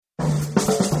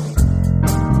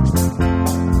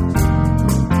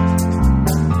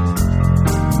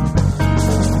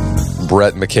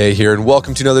Brett McKay here, and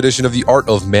welcome to another edition of the Art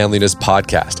of Manliness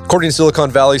podcast. According to Silicon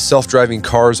Valley, self-driving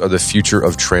cars are the future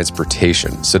of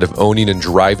transportation. Instead of owning and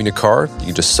driving a car, you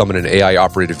can just summon an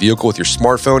AI-operated vehicle with your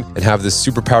smartphone and have this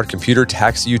superpowered computer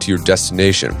taxi you to your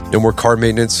destination. No more car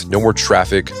maintenance, no more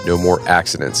traffic, no more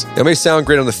accidents. It may sound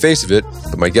great on the face of it,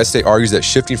 but my guest today argues that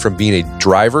shifting from being a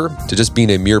driver to just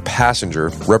being a mere passenger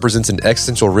represents an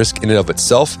existential risk in and of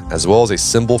itself, as well as a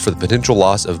symbol for the potential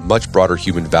loss of much broader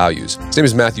human values. His name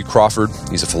is Matthew Crawford.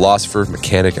 He's a philosopher,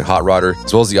 mechanic, and hot rodder,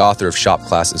 as well as the author of Shop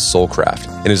Class's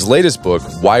Soulcraft. In his latest book,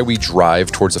 Why We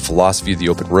Drive, Towards the Philosophy of the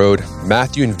Open Road,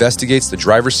 Matthew investigates the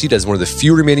driver's seat as one of the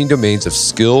few remaining domains of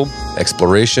skill,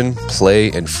 exploration, play,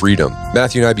 and freedom.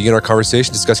 Matthew and I begin our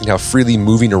conversation discussing how freely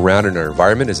moving around in our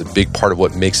environment is a big part of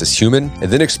what makes us human,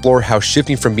 and then explore how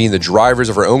shifting from being the drivers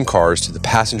of our own cars to the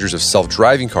passengers of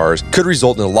self-driving cars could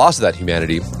result in the loss of that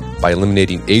humanity by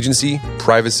eliminating agency,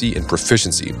 privacy, and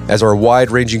proficiency. As our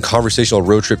wide-ranging conversational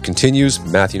road trip continues,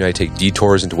 Matthew and I take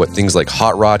detours into what things like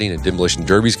hot rodding and demolition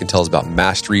derbies can tell us about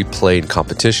mastery, play, and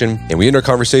competition. And we end our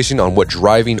conversation on what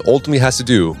driving ultimately has to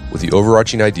do with the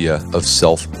overarching idea of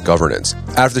self-governance.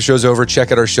 After the show's over,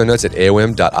 check out our show notes at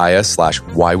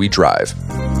aom.is/whywedrive.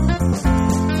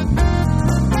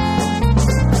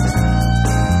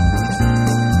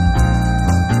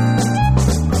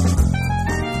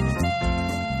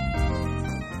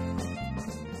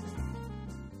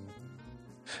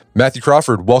 Matthew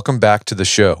Crawford, welcome back to the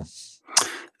show.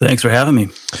 Thanks for having me.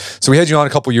 So we had you on a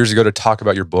couple years ago to talk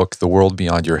about your book, The World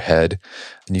Beyond Your Head.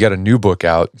 And you got a new book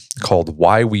out called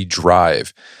Why We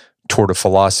Drive, Toward a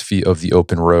Philosophy of the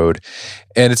Open Road.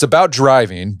 And it's about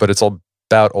driving, but it's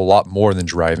about a lot more than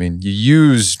driving. You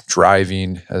use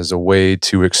driving as a way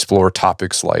to explore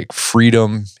topics like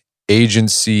freedom,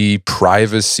 agency,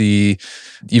 privacy,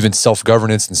 even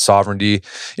self-governance and sovereignty.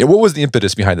 What was the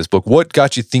impetus behind this book? What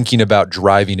got you thinking about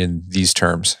driving in these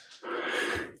terms?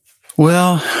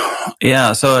 Well,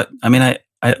 yeah. So, I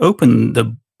opened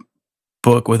the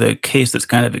book with a case that's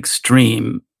kind of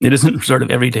extreme. It isn't sort of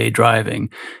everyday driving.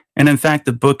 And in fact,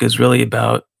 the book is really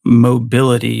about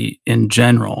mobility in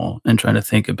general and trying to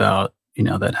think about,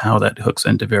 how that hooks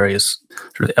into various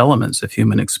sort of elements of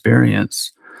human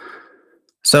experience.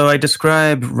 So I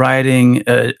describe riding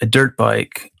a dirt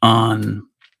bike on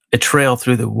a trail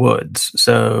through the woods.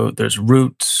 So there's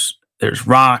roots, there's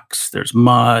rocks, there's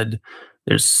mud,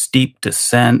 there's steep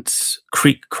descents,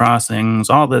 creek crossings,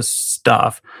 all this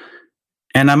stuff.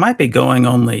 And I might be going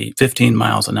only 15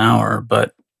 miles an hour,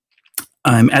 but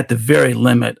I'm at the very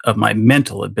limit of my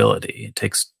mental ability. It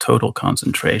takes total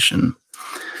concentration.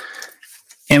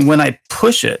 And when I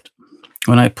push it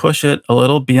a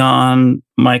little beyond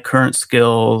my current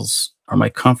skills or my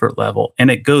comfort level, and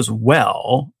it goes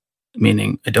well,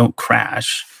 meaning I don't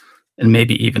crash, and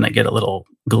maybe even I get a little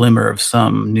glimmer of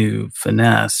some new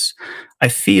finesse, I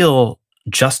feel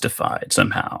justified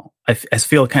somehow. I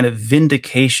feel kind of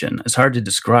vindication. It's hard to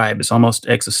describe. It's almost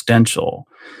existential.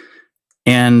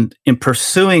 And in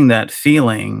pursuing that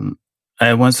feeling,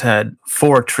 I once had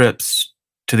 4 trips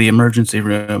to the emergency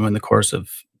room in the course of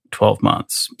 12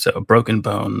 months. So broken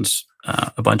bones,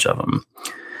 a bunch of them.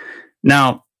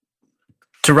 Now,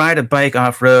 to ride a bike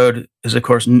off-road is, of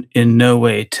course, in no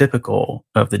way typical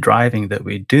of the driving that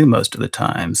we do most of the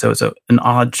time. So it's an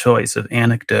odd choice of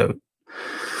anecdote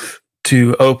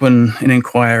to open an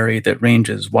inquiry that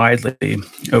ranges widely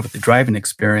over the driving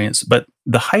experience. But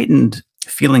the heightened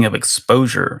feeling of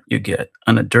exposure you get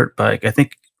on a dirt bike, I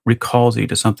think, recalls you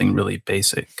to something really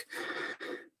basic.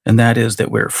 And that is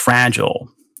that we're fragile.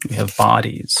 We have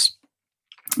bodies.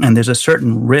 And there's a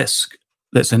certain risk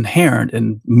that's inherent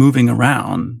in moving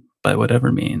around by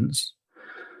whatever means.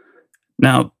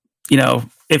 Now,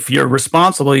 if you're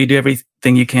responsible, you do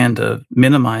everything you can to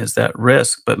minimize that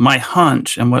risk. But my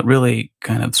hunch, and what really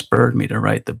kind of spurred me to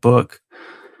write the book,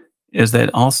 is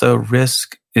that also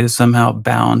risk is somehow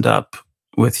bound up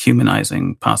with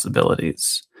humanizing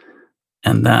possibilities.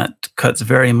 And that cuts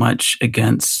very much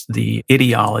against the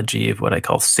ideology of what I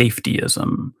call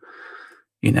safetyism,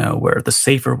 where the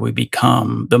safer we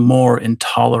become, the more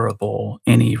intolerable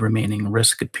any remaining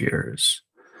risk appears.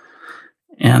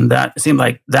 And that seemed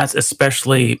like that's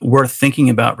especially worth thinking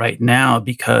about right now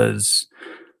because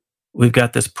we've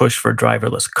got this push for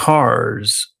driverless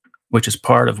cars, which is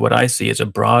part of what I see as a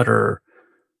broader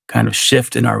kind of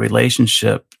shift in our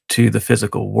relationship to the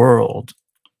physical world,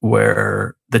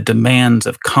 where the demands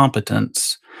of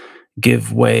competence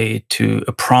give way to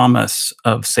a promise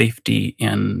of safety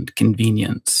and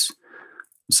convenience.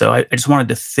 So I just wanted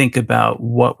to think about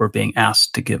what we're being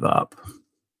asked to give up.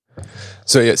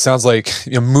 So it sounds like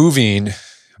moving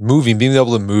moving, being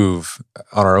able to move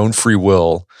on our own free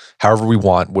will, however we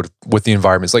want with the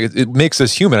environment. It's like it makes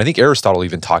us human. I think Aristotle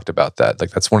even talked about that.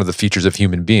 Like that's one of the features of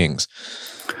human beings.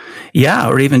 Yeah,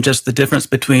 or even just the difference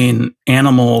between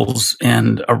animals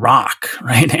and a rock,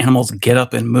 right? Animals get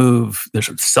up and move. They're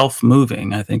sort of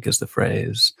self-moving, I think is the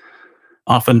phrase,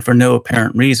 often for no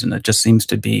apparent reason. It just seems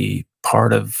to be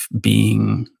part of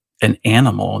being an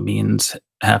animal, means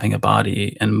having a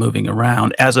body and moving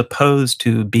around, as opposed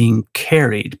to being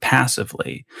carried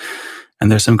passively. And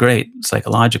there's some great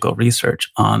psychological research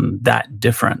on that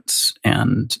difference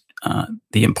and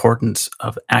the importance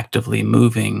of actively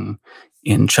moving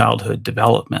in childhood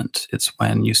development. It's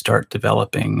when you start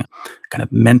developing a kind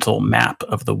of mental map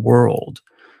of the world.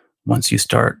 Once you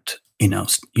start,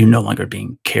 you're no longer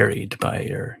being carried by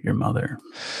your mother.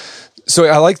 So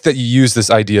I like that you use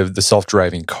this idea of the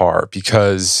self-driving car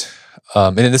because,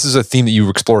 and this is a theme that you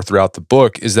explore throughout the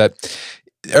book, is that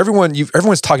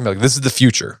everyone's talking about, like, this is the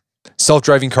future.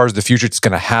 Self-driving cars, the future, it's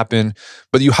going to happen.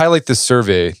 But you highlight this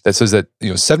survey that says that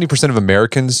 70% of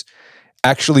Americans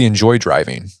actually enjoy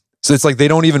driving. So it's like they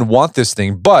don't even want this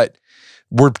thing, but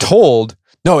we're told,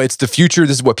 no, it's the future.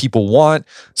 This is what people want.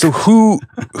 So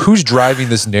who's driving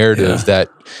this narrative that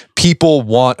people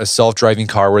want a self-driving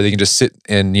car where they can just sit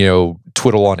and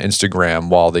twiddle on Instagram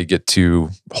while they get to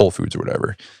Whole Foods or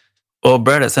whatever? Well,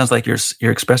 Brett, it sounds like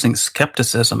you're expressing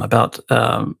skepticism about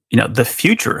the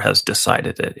future has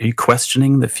decided it. Are you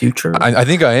questioning the future? I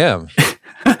think I am.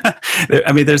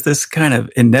 I mean, there's this kind of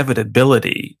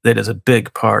inevitability that is a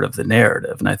big part of the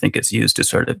narrative, and I think it's used to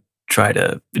sort of try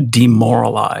to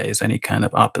demoralize any kind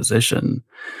of opposition.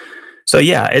 So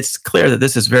yeah, it's clear that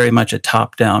this is very much a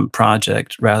top-down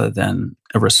project rather than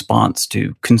a response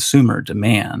to consumer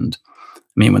demand. I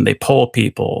mean, when they poll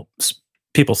people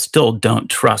still don't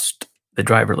trust the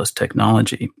driverless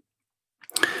technology.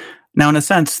 Now, in a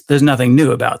sense, there's nothing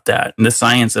new about that. And the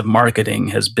science of marketing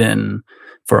has been,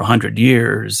 for 100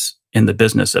 years, in the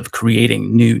business of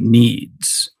creating new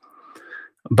needs.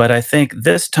 But I think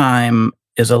this time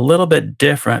is a little bit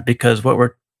different because what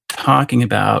we're talking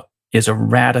about is a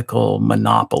radical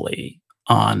monopoly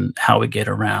on how we get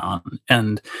around.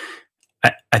 And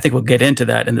I think we'll get into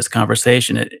that in this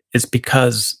conversation. It's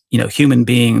because, human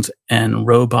beings and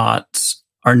robots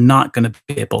are not going to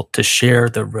be able to share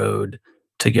the road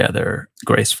together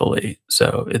gracefully.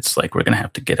 So it's like we're going to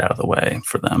have to get out of the way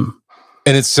for them.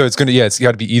 And it's got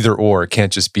to be either or. It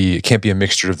can't be a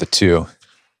mixture of the two.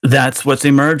 That's what's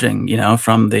emerging,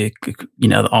 from the,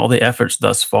 all the efforts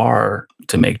thus far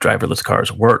to make driverless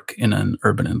cars work in an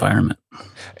urban environment.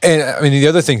 And I mean, the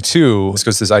other thing too, this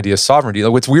goes to this idea of sovereignty.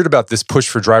 What's weird about this push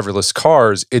for driverless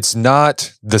cars, it's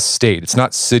not the state. It's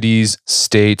not cities,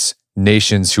 states,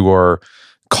 nations who are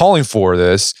calling for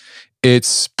this.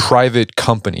 It's private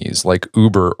companies like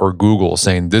Uber or Google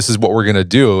saying, this is what we're going to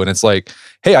do. And it's like,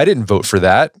 hey, I didn't vote for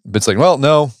that. But it's like, well,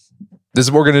 no, this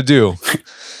is what we're going to do.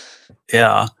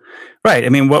 Yeah, right. I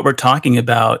mean, what we're talking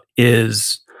about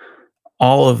is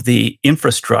all of the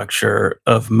infrastructure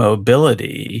of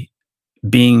mobility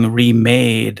being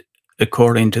remade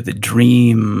according to the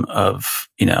dream of,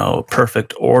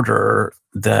 perfect order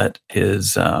that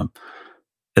is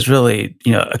really,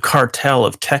 a cartel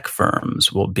of tech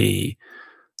firms will be.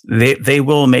 They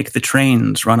will make the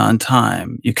trains run on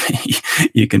time. You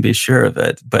can be sure of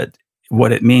it. But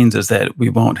what it means is that we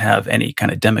won't have any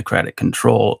kind of democratic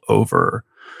control over,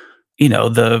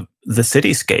 the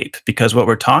cityscape, because what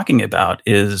we're talking about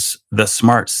is the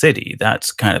smart city.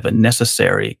 That's kind of a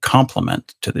necessary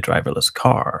complement to the driverless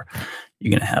car. You're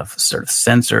going to have sort of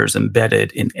sensors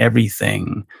embedded in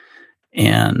everything,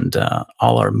 and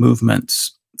all our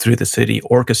movements through the city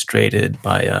orchestrated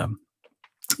by a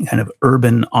kind of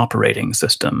urban operating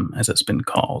system, as it's been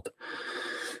called.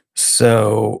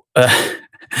 So for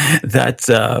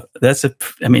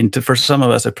some of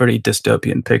us, a pretty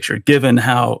dystopian picture, given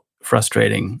how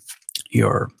frustrating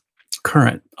your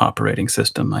current operating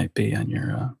system might be on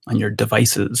your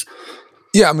devices.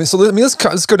 Yeah, I mean, so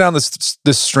let's go down this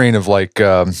strain of like,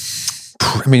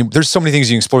 there's so many things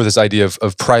you can explore. This idea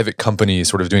of private companies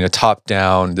sort of doing a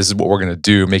top-down, this is what we're going to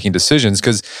do, making decisions,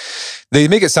 because they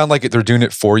make it sound like they're doing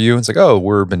it for you. It's like, oh,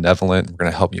 we're benevolent, we're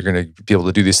going to help you, you're going to be able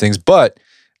to do these things. But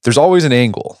there's always an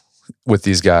angle with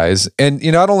these guys. And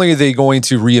not only are they going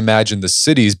to reimagine the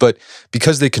cities, but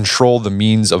because they control the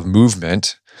means of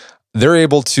movement, they're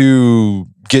able to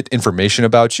get information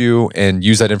about you and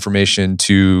use that information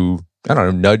to,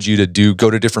 nudge you to go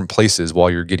to different places while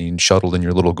you're getting shuttled in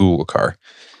your little Google car.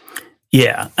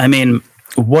 Yeah. I mean,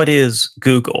 what is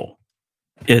Google?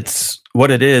 What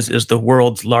it is the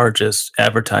world's largest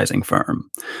advertising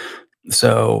firm.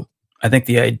 So I think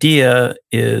the idea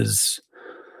is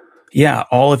yeah,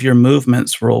 all of your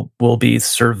movements will be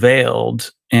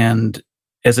surveilled. And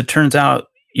as it turns out,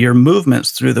 your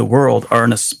movements through the world are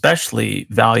an especially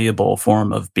valuable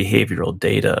form of behavioral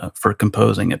data for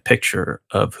composing a picture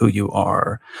of who you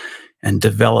are and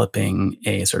developing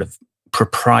a sort of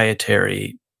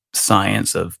proprietary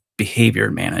science of behavior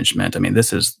management. I mean,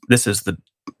 this is the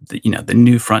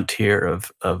new frontier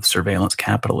of surveillance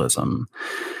capitalism.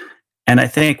 And I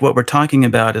think what we're talking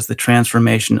about is the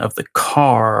transformation of the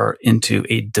car into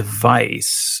a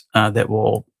device that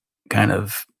will kind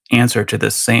of answer to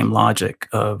this same logic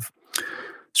of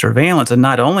surveillance. And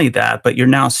not only that, but you're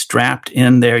now strapped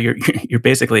in there. You're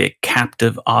basically a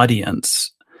captive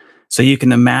audience. So you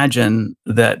can imagine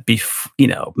that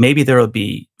maybe there will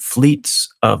be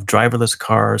fleets of driverless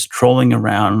cars trolling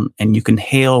around, and you can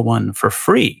hail one for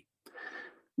free.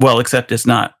 Well, except it's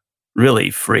not really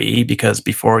free, because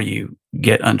before you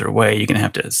get underway, you're going to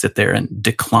have to sit there and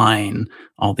decline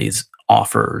all these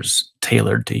offers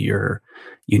tailored to your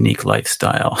unique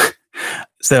lifestyle.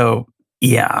 So,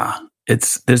 yeah,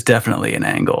 there's definitely an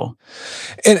angle.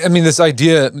 And I mean, this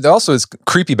idea also is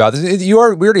creepy about this. We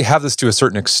already have this to a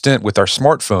certain extent with our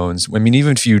smartphones. I mean,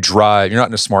 even if you drive, you're not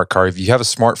in a smart car. If you have a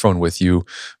smartphone with you,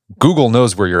 Google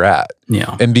knows where you're at.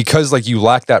 Yeah. And because you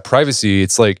lack that privacy,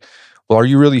 it's like, well, are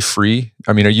you really free?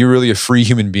 I mean, are you really a free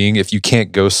human being if you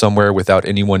can't go somewhere without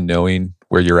anyone knowing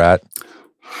where you're at?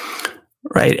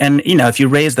 Right. And, if you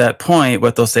raise that point,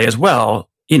 what they'll say is, well,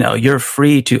 you're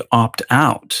free to opt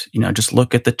out. Just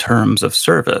look at the terms of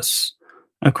service.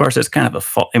 Of course, it's kind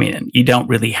of you don't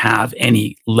really have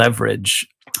any leverage.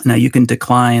 Now, you can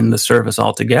decline the service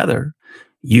altogether.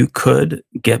 You could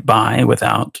get by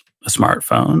without a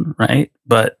smartphone, right?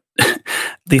 But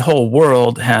the whole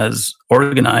world has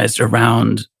organized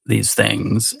around these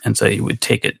things. And so you would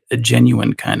take a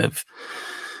genuine kind of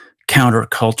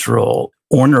countercultural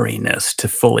orneriness to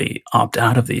fully opt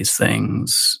out of these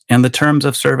things. And the terms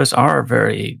of service are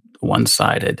very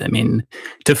one-sided. I mean,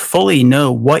 to fully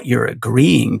know what you're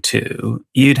agreeing to,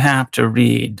 you'd have to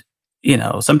read,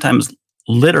 sometimes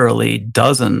literally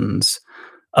dozens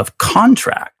of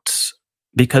contracts,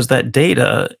 because that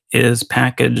data is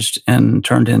packaged and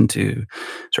turned into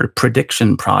sort of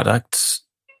prediction products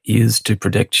used to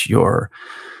predict your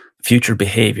future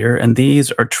behavior. And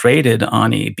these are traded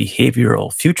on a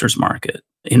behavioral futures market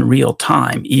in real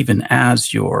time, even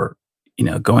as you're,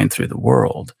 going through the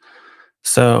world.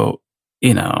 So,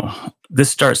 this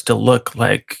starts to look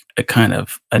like a kind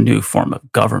of a new form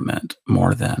of government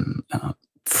more than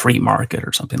free market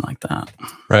or something like that.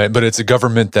 Right. But it's a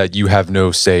government that you have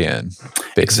no say in.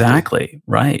 Basically. Exactly.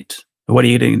 Right. What are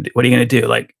you going to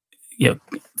do?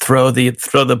 Throw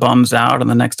the bums out in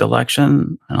the next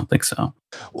election? I don't think so.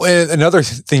 Well, another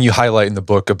thing you highlight in the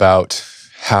book about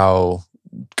how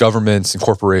governments and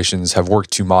corporations have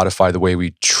worked to modify the way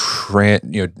we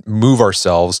move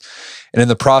ourselves, and in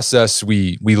the process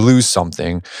we lose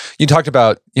something. You talked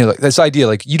about this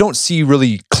idea you don't see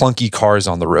really clunky cars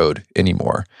on the road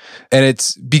anymore, and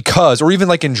it's because, or even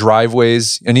in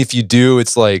driveways, and if you do,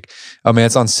 it's oh man,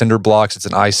 it's on cinder blocks, it's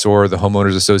an eyesore. The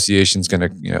homeowners association's going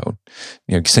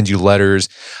to send you letters,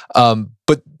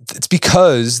 but it's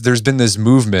because there's been this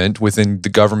movement within the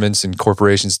governments and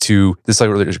corporations to this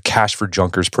cash for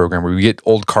junkers program, where we get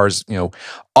old cars,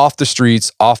 off the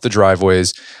streets, off the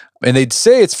driveways, and they'd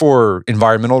say it's for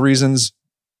environmental reasons,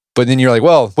 but then you're like,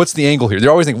 well, what's the angle here? They're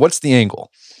always thinking, what's the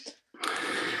angle?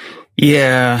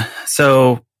 Yeah.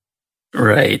 So,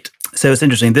 right. So it's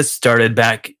interesting. This started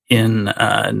back in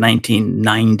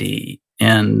 1990,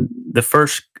 and the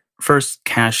first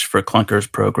cash for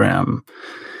clunkers program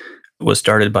was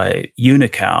started by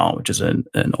Unocal, which is an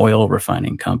oil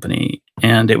refining company.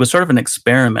 And it was sort of an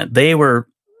experiment. They were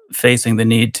facing the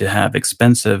need to have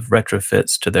expensive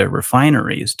retrofits to their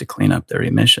refineries to clean up their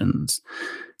emissions.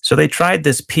 So they tried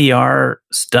this PR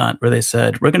stunt where they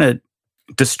said, we're going to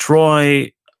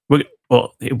destroy,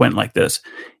 it went like this.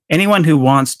 Anyone who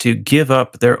wants to give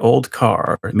up their old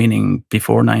car, meaning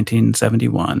before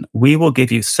 1971, we will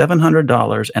give you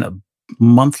 $700 and a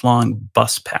month-long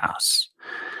bus pass.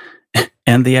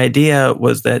 And the idea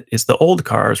was that it's the old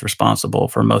cars responsible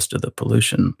for most of the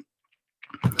pollution.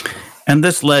 And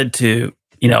this led to,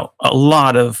 a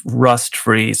lot of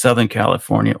rust-free Southern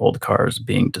California old cars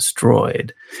being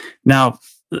destroyed. Now,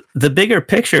 the bigger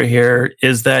picture here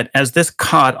is that as this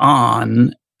caught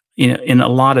on, in a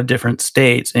lot of different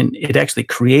states, and it actually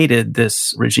created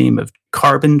this regime of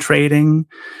carbon trading,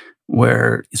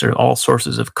 where sort of all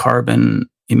sources of carbon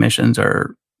emissions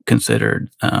are considered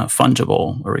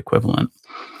fungible or equivalent.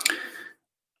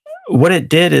 What it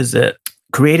did is it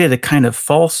created a kind of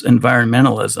false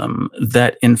environmentalism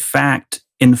that in fact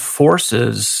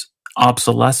enforces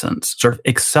obsolescence, sort of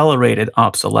accelerated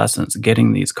obsolescence,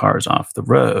 getting these cars off the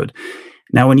road.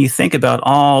 Now, when you think about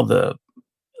all the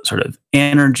sort of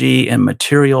energy and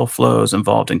material flows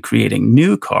involved in creating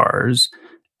new cars,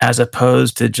 as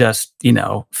opposed to just,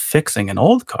 fixing an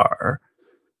old car,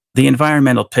 the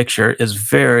environmental picture is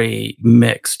very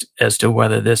mixed as to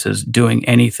whether this is doing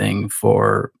anything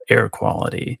for air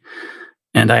quality.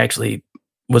 And I actually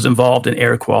was involved in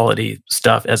air quality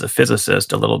stuff as a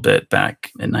physicist a little bit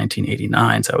back in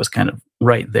 1989. So I was kind of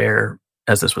right there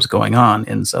as this was going on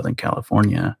in Southern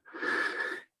California.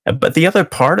 But the other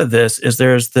part of this is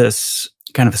there's this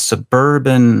kind of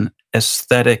suburban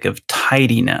aesthetic of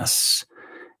tidiness.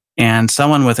 And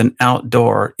someone with an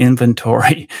outdoor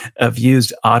inventory of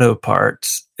used auto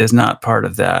parts is not part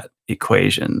of that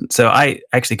equation. So I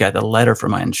actually got a letter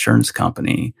from my insurance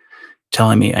company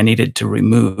telling me I needed to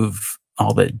remove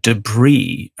all the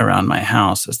debris around my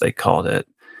house, as they called it.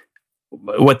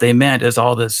 What they meant is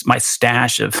all this, my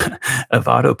stash of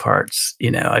auto parts.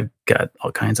 I've got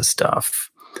all kinds of stuff.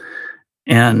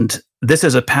 And this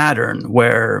is a pattern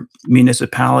where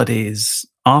municipalities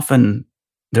often,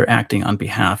 they're acting on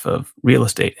behalf of real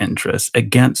estate interests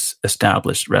against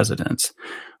established residents,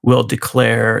 will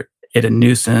declare it a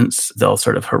nuisance. They'll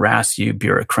sort of harass you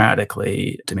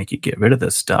bureaucratically to make you get rid of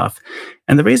this stuff.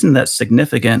 And the reason that's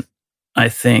significant, I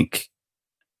think,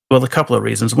 well, a couple of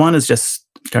reasons. One is just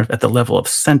kind of at the level of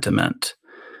sentiment.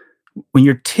 When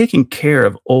you're taking care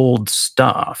of old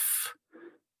stuff,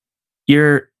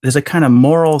 there's a kind of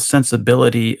moral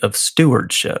sensibility of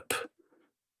stewardship.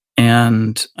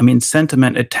 And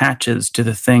sentiment attaches to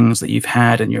the things that you've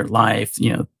had in your life.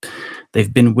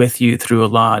 They've been with you through a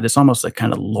lot. It's almost like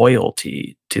kind of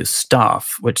loyalty to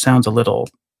stuff, which sounds a little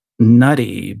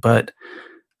nutty, but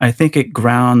I think it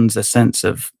grounds a sense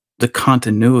of the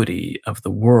continuity of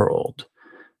the world.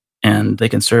 And they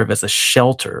can serve as a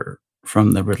shelter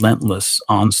from the relentless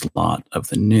onslaught of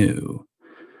the new.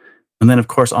 And then, of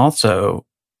course, also,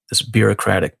 this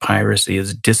bureaucratic piracy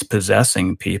is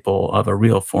dispossessing people of a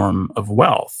real form of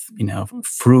wealth,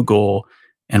 frugal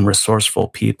and resourceful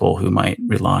people who might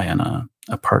rely on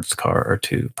a parts car or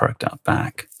two parked out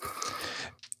back.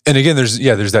 And again, there's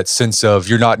that sense of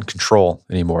you're not in control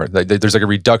anymore. There's like a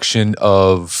reduction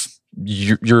of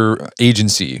your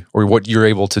agency or what you're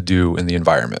able to do in the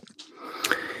environment.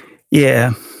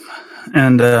 Yeah.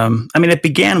 And it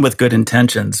began with good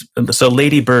intentions. So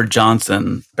Lady Bird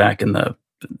Johnson, back in the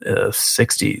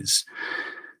 60s,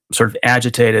 sort of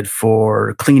agitated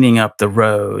for cleaning up the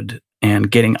road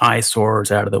and getting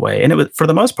eyesores out of the way. And it was, for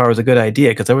the most part, was a good idea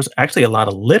because there was actually a lot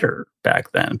of litter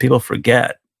back then. People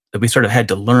forget that we sort of had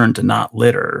to learn to not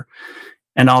litter.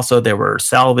 And also there were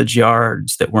salvage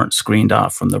yards that weren't screened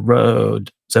off from the road.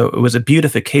 So it was a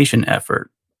beautification effort.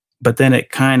 But then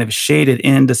it kind of shaded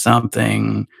into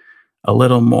something a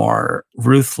little more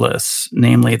ruthless,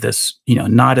 namely this,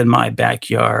 not in my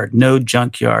backyard, no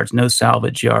junk yards, no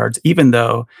salvage yards, even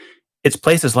though it's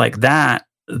places like that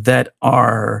that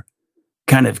are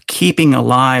kind of keeping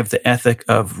alive the ethic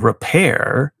of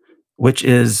repair, which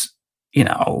is,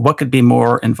 what could be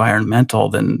more environmental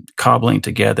than cobbling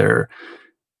together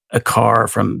a car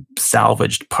from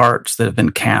salvaged parts that have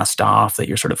been cast off that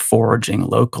you're sort of foraging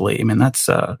locally. That's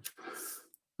a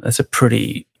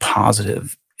pretty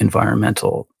positive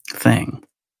environmental thing.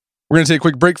 We're going to take a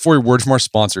quick break for a word from our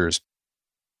sponsors.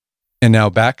 And now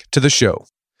back to the show.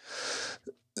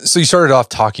 So you started off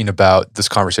talking about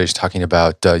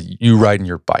you riding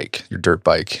your bike, your dirt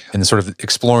bike, and sort of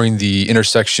exploring the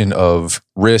intersection of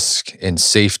risk and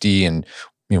safety and,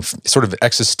 sort of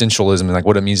existentialism and like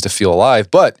what it means to feel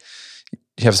alive. But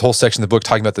you have this whole section of the book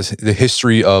talking about the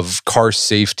history of car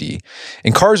safety.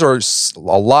 And cars are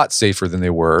a lot safer than they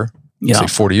were, say,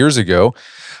 40 years ago.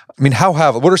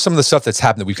 What are some of the stuff that's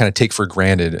happened that we kind of take for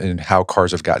granted and how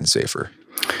cars have gotten safer?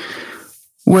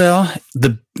 Well,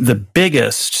 the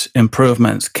biggest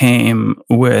improvements came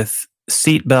with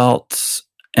seat belts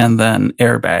and then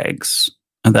airbags.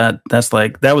 And that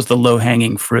was the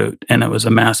low-hanging fruit, and it was a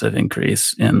massive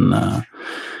increase in the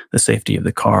safety of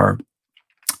the car.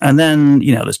 And then,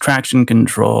 there's traction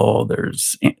control,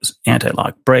 there's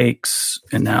anti-lock brakes,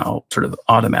 and now sort of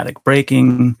automatic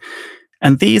braking.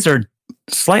 And these are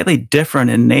slightly different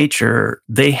in nature.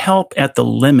 They help at the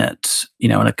limit,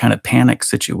 in a kind of panic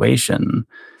situation.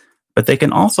 But they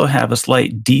can also have a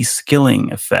slight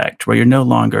de-skilling effect where you're no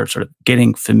longer sort of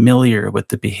getting familiar with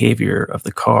the behavior of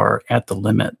the car at the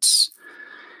limits.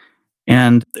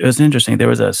 And it was interesting. There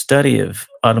was a study of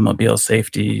automobile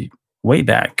safety way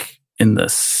back in the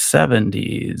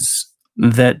 70s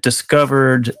that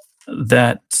discovered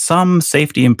that some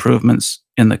safety improvements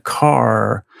in the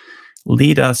car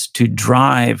lead us to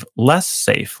drive less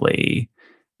safely.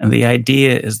 And the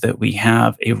idea is that we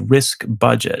have a risk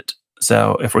budget.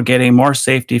 So if we're getting more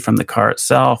safety from the car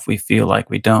itself, we feel like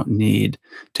we don't need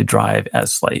to drive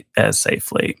as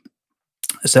safely.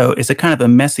 So it's a kind of a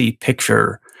messy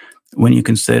picture when you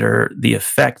consider the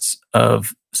effects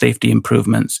of safety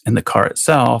improvements in the car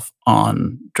itself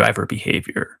on driver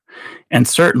behavior. And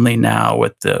certainly now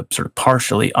with the sort of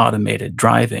partially automated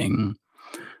driving,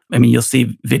 I mean, you'll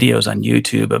see videos on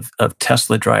YouTube of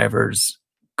Tesla drivers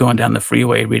going down the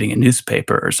freeway reading a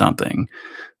newspaper or something.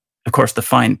 Of course, the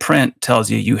fine print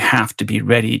tells you have to be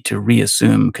ready to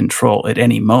reassume control at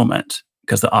any moment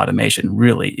because the automation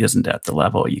really isn't at the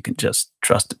level you can just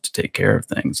trust it to take care of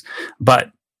things.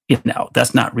 But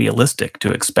that's not realistic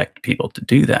to expect people to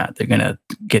do that. They're going to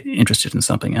get interested in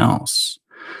something else.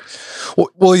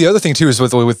 Well, the other thing too is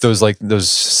with those those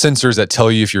sensors that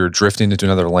tell you if you're drifting into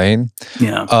another lane.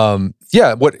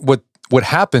 Yeah. What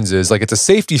happens is it's a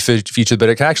safety feature, but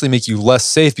it can actually make you less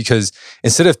safe because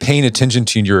instead of paying attention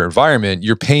to your environment,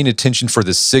 you're paying attention for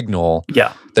the signal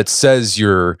that says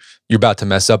you're about to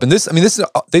mess up. And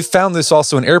they found this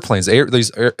also in airplanes.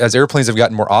 As airplanes have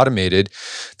gotten more automated,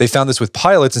 they found this with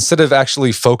pilots. Instead of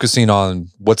actually focusing on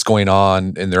what's going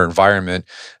on in their environment,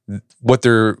 what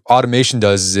their automation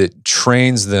does is it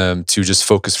trains them to just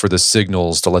focus for the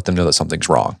signals to let them know that something's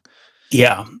wrong.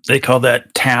 Yeah, they call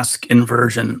that task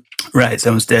inversion. Right.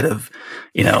 So instead of,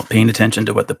 paying attention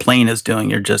to what the plane is doing,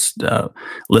 you're just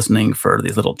listening for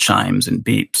these little chimes and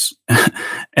beeps.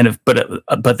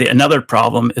 Another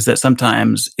problem is that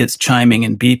sometimes it's chiming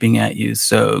and beeping at you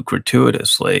so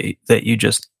gratuitously that you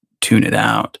just tune it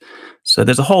out. So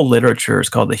there's a whole literature. It's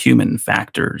called the human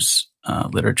factors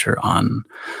literature on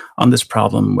this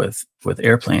problem with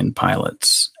airplane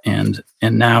pilots, and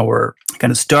now we're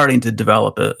kind of starting to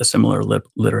develop a similar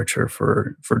literature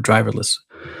for driverless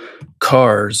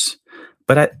cars.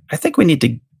 But I think we need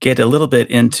to get a little bit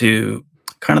into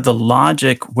kind of the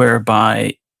logic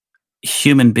whereby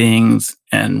human beings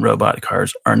and robot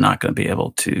cars are not going to be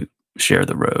able to share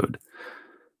the road.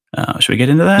 Should we get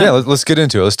into that? Yeah, let's get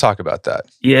into it. Let's talk about that.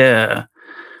 Yeah.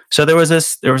 So there was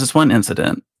this one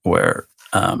incident where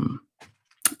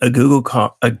a Google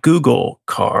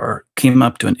car came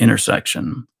up to an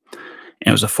intersection, and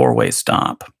it was a 4-way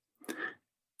stop.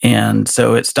 And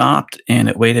so it stopped and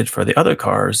it waited for the other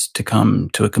cars to come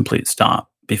to a complete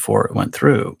stop before it went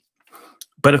through.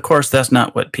 But of course, that's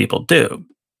not what people do.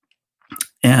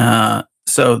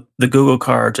 So the Google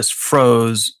car just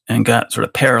froze and got sort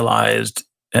of paralyzed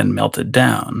and melted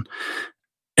down.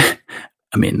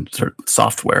 I mean, sort of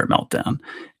software meltdown.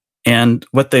 And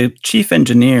what the chief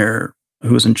engineer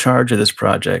who was in charge of this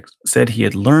project said he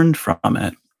had learned from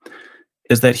it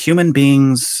is that human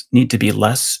beings need to be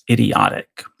less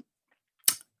idiotic.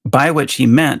 By which he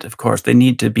meant, of course, they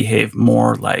need to behave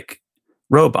more like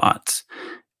robots.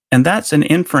 And that's an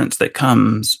inference that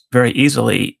comes very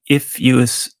easily if you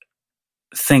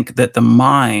think that the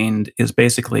mind is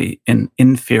basically an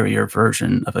inferior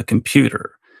version of a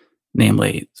computer,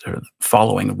 namely sort of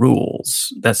following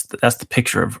rules. That's the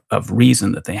picture of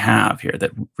reason that they have here,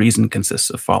 that reason consists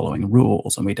of following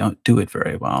rules, and we don't do it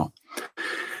very well.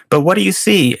 But what do you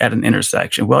see at an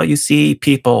intersection? Well, you see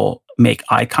people make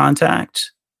eye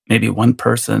contact. Maybe one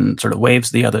person sort of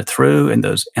waves the other through in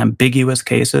those ambiguous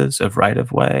cases of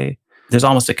right-of-way. There's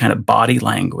almost a kind of body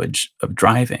language of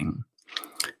driving.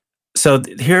 So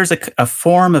here's a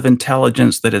form of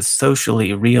intelligence that is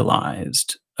socially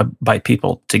realized by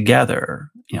people together.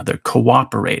 They're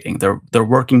cooperating. They're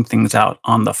working things out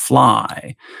on the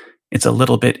fly. It's a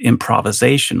little bit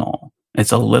improvisational.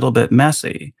 It's a little bit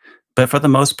messy, but for the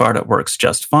most part, it works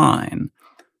just fine.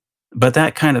 But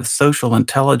that kind of social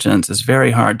intelligence is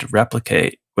very hard to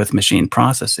replicate with machine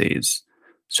processes.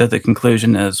 So the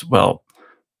conclusion is, well,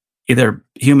 either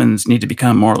humans need to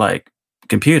become more like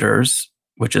computers,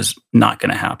 which is not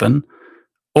going to happen,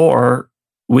 or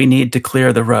we need to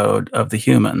clear the road of the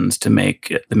humans to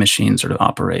make the machines sort of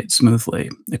operate smoothly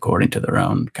according to their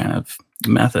own kind of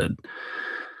method.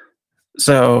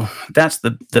 So that's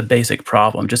the basic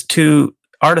problem. Just two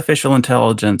artificial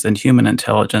intelligence and human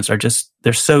intelligence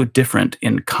they're so different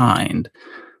in kind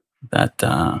that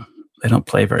they don't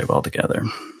play very well together.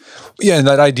 Yeah, and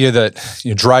that idea that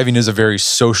driving is a very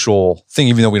social thing,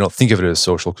 even though we don't think of it as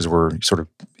social because we're sort of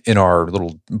in our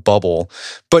little bubble.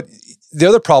 But the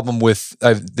other problem with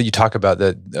that you talk about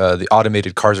that the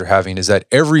automated cars are having is that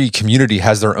every community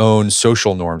has their own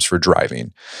social norms for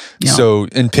driving. Yeah. So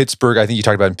in Pittsburgh, I think you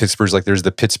talked about in Pittsburgh, there's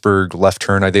the Pittsburgh left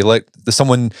turn. They let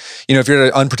someone, if you're at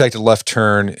an unprotected left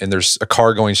turn and there's a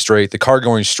car going straight, the car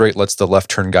going straight lets the left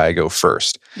turn guy go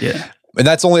first. Yeah. And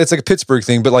it's like a Pittsburgh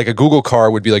thing, but like a Google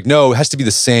car would be like, no, it has to be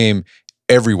the same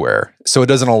everywhere. So it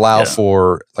doesn't allow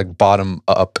for like bottom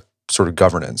up sort of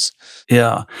governance.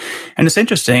 Yeah. And it's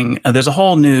interesting. There's a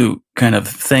whole new kind of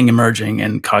thing emerging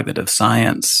in cognitive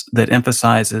science that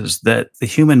emphasizes that the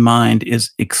human mind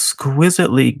is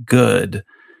exquisitely good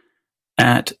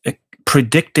at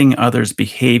predicting others'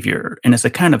 behavior. And it's a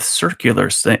kind of circular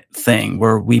thing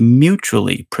where we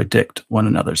mutually predict one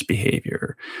another's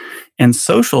behavior. And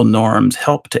social norms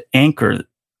help to anchor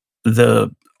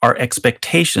our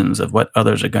expectations of what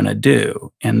others are going to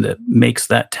do, and that makes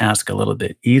that task a little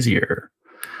bit easier.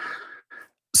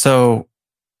 So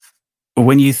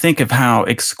when you think of how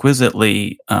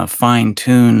exquisitely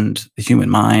fine-tuned the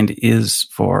human mind is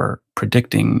for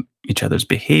predicting each other's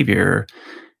behavior,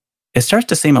 it starts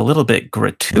to seem a little bit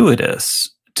gratuitous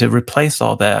to replace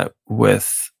all that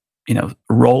with,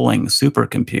 rolling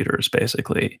supercomputers,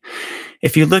 basically.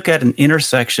 If you look at an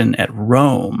intersection at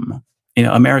Rome,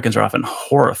 Americans are often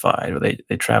horrified, or they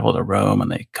travel to Rome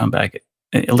and they come back.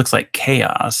 It looks like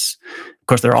chaos. Of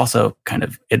course, they're also kind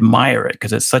of admire it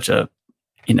because it's such a,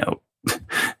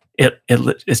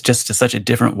 it's just such a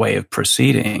different way of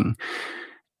proceeding.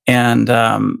 And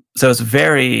so it's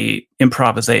very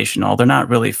improvisational. They're not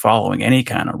really following any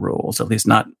kind of rules, at least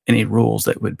not any rules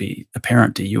that would be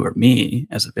apparent to you or me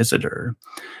as a visitor.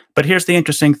 But here's the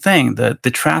interesting thing, that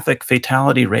the traffic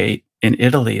fatality rate in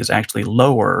Italy is actually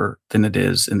lower than it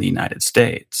is in the United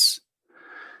States.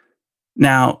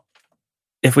 Now,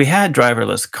 if we had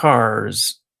driverless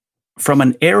cars, from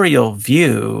an aerial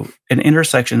view, an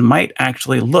intersection might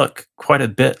actually look quite a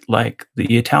bit like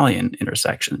the Italian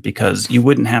intersection, because you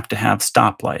wouldn't have to have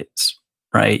stoplights,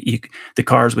 right? The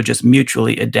cars would just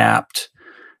mutually adapt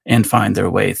and find their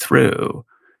way through.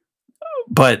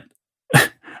 But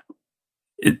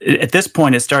at this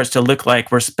point, it starts to look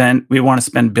like we want to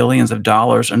spend billions of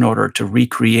dollars in order to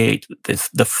recreate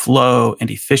the flow and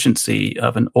efficiency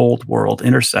of an old world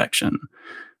intersection,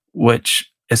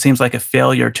 which it seems like a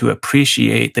failure to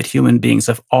appreciate that human beings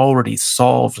have already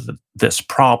solved this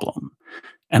problem,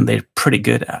 and they're pretty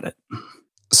good at it.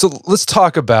 So let's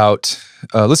talk about,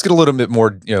 let's get a little bit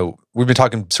more, we've been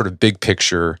talking sort of big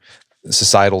picture,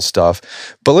 societal stuff,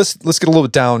 but let's get a little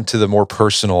bit down to the more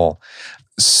personal.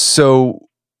 So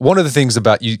one of the things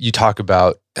about you talk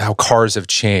about how cars have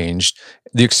changed,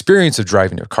 the experience of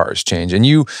driving a car has changed, and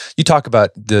you talk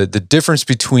about the difference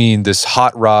between this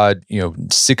hot rod,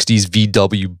 60s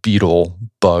VW Beetle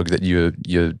bug that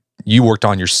you worked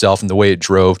on yourself and the way it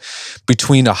drove,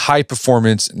 between a high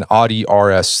performance and Audi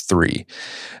RS3.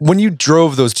 When you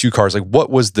drove those two cars, like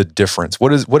what was the difference? How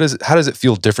does it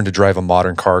feel different to drive a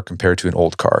modern car compared to an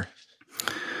old car?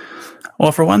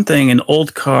 Well, for one thing, an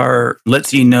old car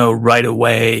lets you know right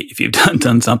away if you've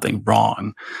done something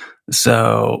wrong.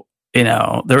 So,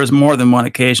 there was more than one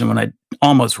occasion when I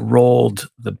almost rolled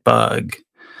the bug.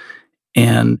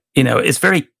 And,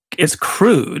 it's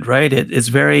crude, right? It's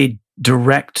very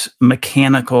direct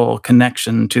mechanical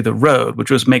connection to the road,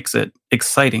 which makes it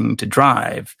exciting to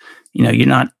drive. You're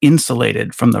not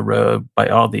insulated from the road by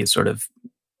all these sort of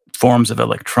forms of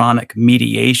electronic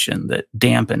mediation that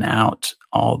dampen out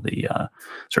all the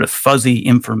sort of fuzzy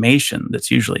information that's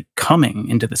usually coming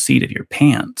into the seat of your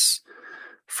pants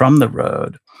from the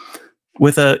road.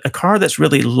 With a car that's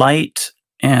really light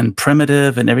and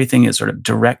primitive and everything is sort of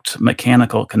direct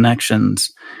mechanical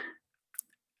connections,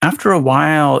 after a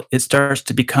while, it starts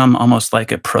to become almost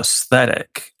like a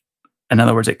prosthetic. In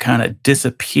other words, it kind of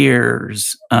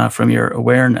disappears from your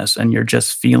awareness and you're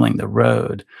just feeling the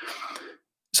road.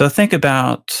 So think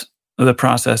about the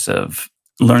process of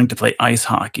learning to play ice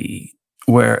hockey,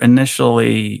 where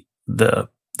initially the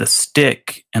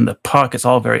stick and the puck, it's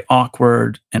all very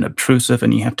awkward and obtrusive,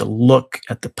 and you have to look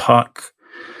at the puck.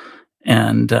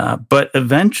 And but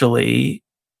eventually,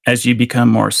 as you become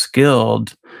more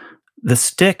skilled, the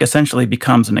stick essentially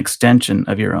becomes an extension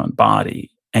of your own body,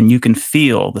 and you can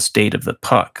feel the state of the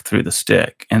puck through the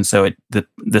stick. And so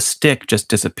the stick just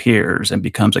disappears and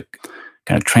becomes a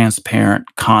kind of transparent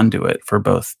conduit for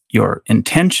both your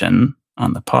intention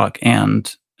on the puck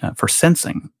and for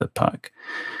sensing the puck.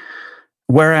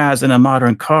 Whereas in a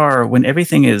modern car, when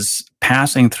everything is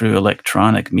passing through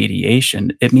electronic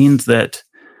mediation, it means that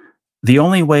the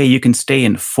only way you can stay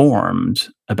informed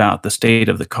about the state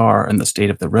of the car and the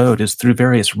state of the road is through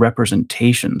various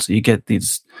representations. So you get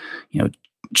these,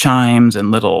 chimes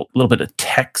and little bit of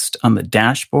text on the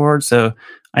dashboard. So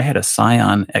I had a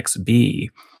Scion XB,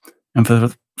 and for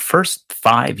the first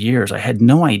 5 years, I had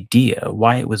no idea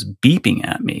why it was beeping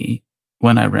at me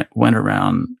when I went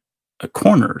around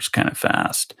corners kind of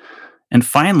fast. And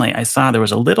finally, I saw there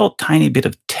was a little tiny bit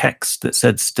of text that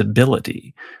said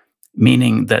stability.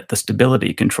 meaning that the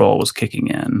stability control was kicking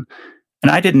in.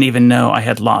 And I didn't even know I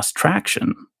had lost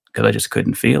traction because I just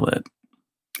couldn't feel it.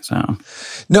 So,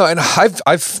 no, and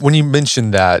I've when you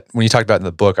mentioned that, when you talked about it in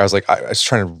the book, I was like, I was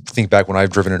trying to think back when I've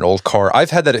driven an old car.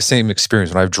 I've had that same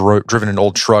experience when I've driven an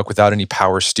old truck without any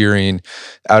power steering,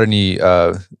 without any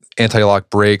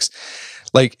anti-lock brakes.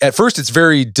 Like at first, it's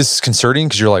very disconcerting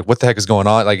because you're like, "What the heck is going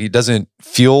on?" Like it doesn't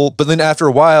feel. But then after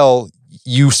a while,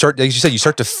 you start, like you said, you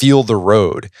start to feel the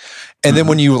road. And then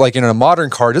when you like in a modern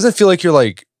car, it doesn't feel like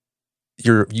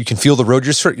you can feel the road.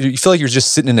 You feel like you're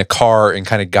just sitting in a car and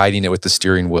kind of guiding it with the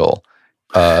steering wheel.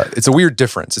 It's a weird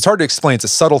difference. It's hard to explain. It's a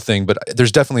subtle thing, but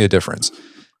there's definitely a difference.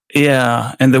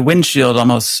 Yeah, and the windshield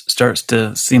almost starts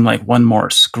to seem like one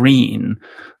more screen,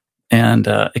 and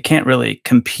it can't really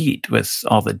compete with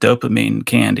all the dopamine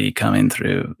candy coming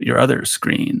through your other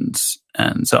screens.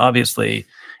 And so obviously,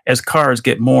 as cars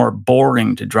get more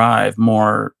boring to drive,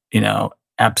 more,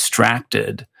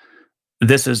 abstracted,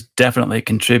 this has definitely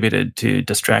contributed to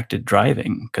distracted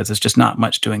driving because there's just not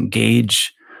much to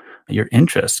engage your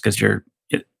interest because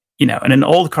in an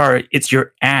old car, it's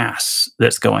your ass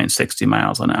that's going 60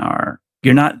 miles an hour.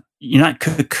 You're not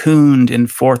cocooned in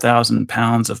 4,000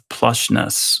 pounds of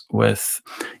plushness with,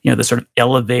 the sort of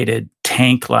elevated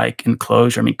tank-like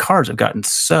enclosure. I mean, cars have gotten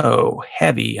so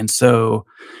heavy and so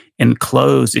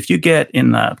enclosed. If you get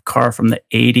in a car from the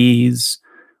 80s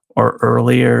or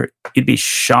earlier, you'd be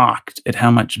shocked at how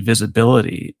much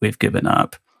visibility we've given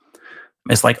up.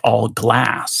 It's like all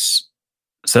glass.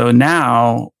 So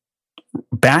now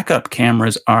backup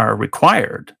cameras are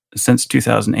required since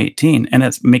 2018. And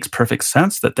it makes perfect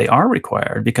sense that they are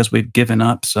required because we've given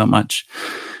up so much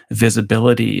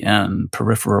visibility and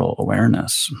peripheral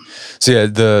awareness. So yeah,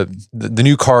 the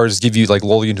new cars give you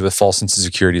lull you into a false sense of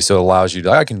security. So it allows you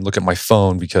to, I can look at my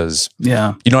phone because you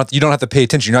don't have to pay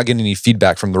attention. You're not getting any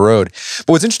feedback from the road.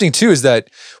 But what's interesting too is that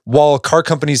while car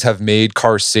companies have made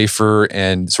cars safer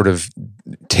and sort of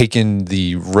taken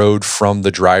the road from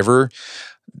the driver,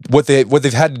 what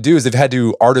they've had to do is they've had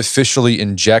to artificially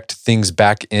inject things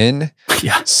back in,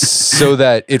 so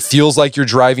that it feels like you're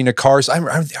driving a car. So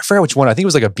I forgot which one. I think it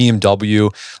was like a BMW.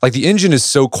 Like the engine is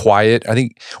so quiet. I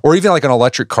think, or even like on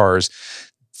electric cars,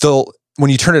 when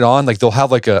you turn it on, they'll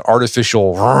have like an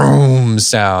artificial vroom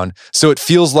sound, so it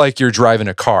feels like you're driving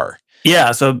a car.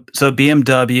 Yeah, so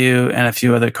BMW and a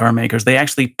few other car makers, they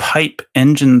actually pipe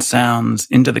engine sounds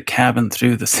into the cabin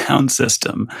through the sound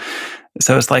system.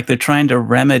 So it's like they're trying to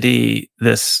remedy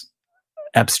this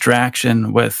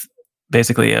abstraction with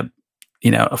basically a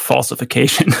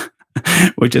falsification,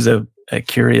 which is a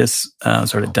curious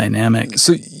sort of dynamic.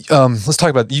 So let's talk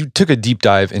about, you took a deep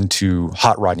dive into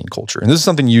hot rodding culture. And this is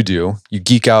something you do. You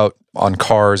geek out on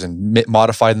cars and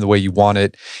modify them the way you want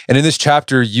it. And in this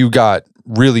chapter, you got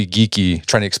really geeky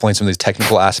trying to explain some of these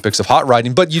technical aspects of hot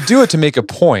rodding, but you do it to make a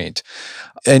point.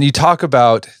 And you talk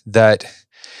about that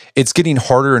it's getting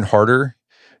harder and harder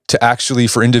to actually,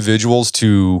 for individuals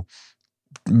to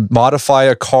modify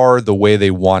a car the way they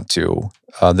want to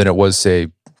than it was, say,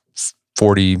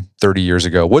 40, 30 years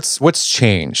ago. What's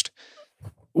changed?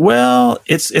 Well,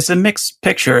 it's a mixed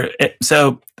picture.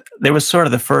 So there was sort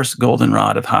of the first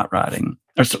goldenrod of hot rodding,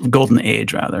 or golden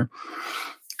age rather,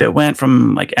 that went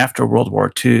from like after World War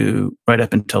II right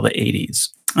up until the 80s.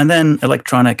 And then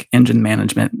electronic engine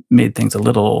management made things a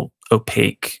little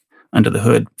opaque under the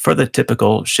hood for the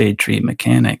typical shade tree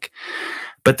mechanic.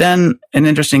 But then an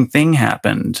interesting thing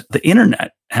happened. The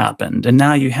internet happened. And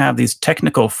now you have these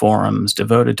technical forums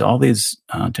devoted to all these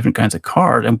different kinds of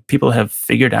cars. And people have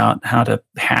figured out how to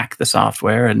hack the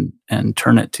software and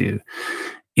turn it to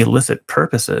illicit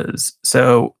purposes.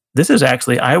 So this is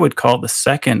actually, I would call, the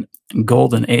second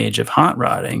golden age of hot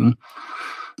rodding.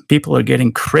 People are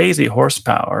getting crazy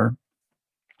horsepower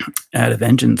out of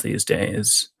engines these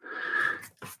days.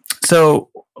 So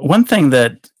one thing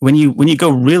that when you go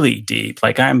really deep,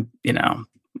 like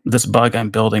this bug I'm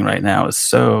building right now it's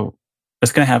going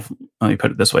to have, let me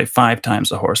put it this way, 5 times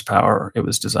the horsepower it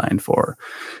was designed for,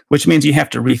 which means you have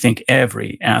to rethink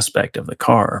every aspect of the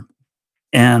car.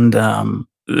 And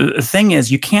the thing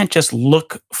is, you can't just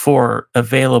look for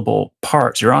available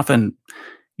parts.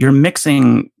 You're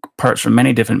mixing parts from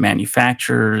many different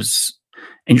manufacturers,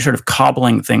 and you're sort of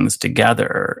cobbling things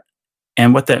together.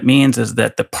 And what that means is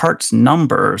that the parts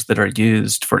numbers that are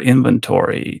used for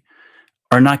inventory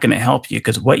are not going to help you,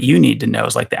 because what you need to know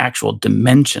is like the actual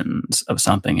dimensions of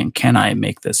something and can I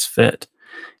make this fit?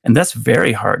 And that's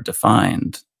very hard to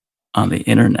find on the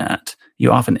internet.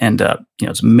 You often end up,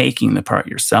 making the part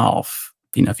yourself,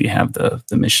 if you have the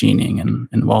machining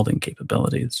and welding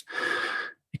capabilities,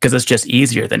 because it's just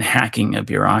easier than hacking a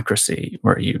bureaucracy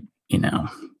where you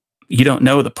you don't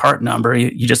know the part number.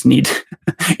 You just need,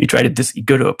 you try to you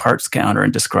go to a parts counter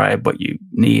and describe what you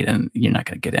need, and you're not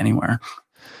going to get anywhere.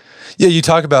 Yeah, you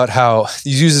talk about how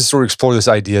you use this sort of explore this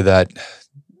idea that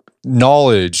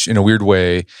knowledge, in a weird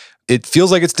way, it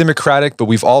feels like it's democratic, but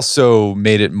we've also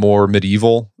made it more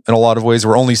medieval in a lot of ways,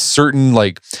 where only certain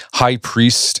like high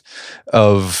priest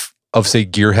of say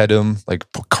gearheadum, like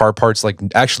car parts, like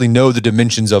actually know the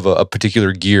dimensions of a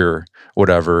particular gear,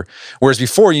 whatever. Whereas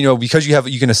before, because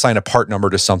you can assign a part number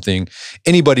to something,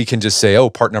 anybody can just say, oh,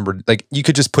 part number, like you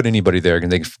could just put anybody there.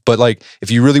 But like, if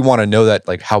you really want to know that,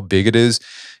 like how big it is,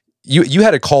 you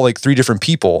had to call like 3 different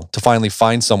people to finally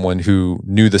find someone who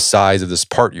knew the size of this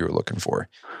part you were looking for.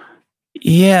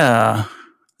 Yeah.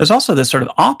 There's also this sort of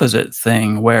opposite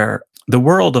thing where the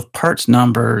world of parts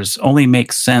numbers only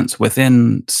makes sense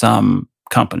within some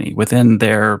company, within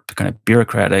their kind of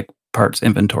bureaucratic parts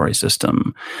inventory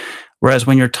system. Whereas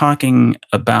when you're talking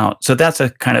about, so that's a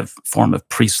kind of form of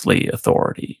priestly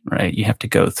authority, right? You have to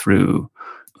go through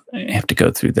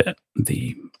the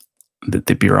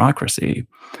bureaucracy.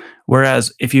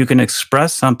 Whereas if you can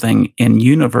express something in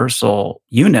universal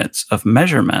units of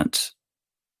measurement,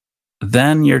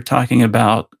 then you're talking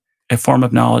about a form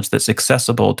of knowledge that's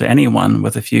accessible to anyone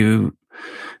with a few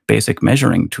basic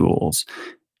measuring tools.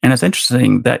 And it's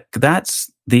interesting that that's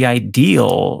the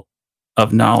ideal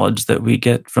of knowledge that we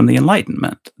get from the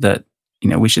Enlightenment, that,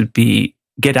 we should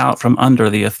get out from under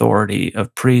the authority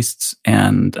of priests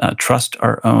and trust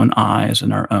our own eyes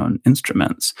and our own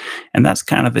instruments. And that's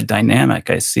kind of the dynamic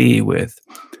I see with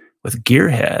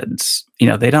gearheads.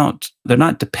 They're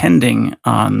not depending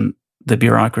on the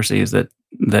bureaucracies that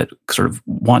sort of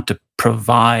want to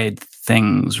provide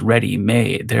things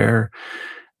ready-made. They're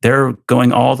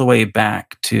going all the way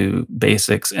back to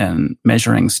basics and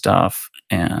measuring stuff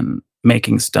and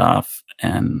making stuff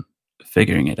and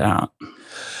figuring it out.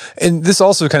 And this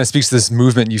also kind of speaks to this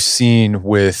movement you've seen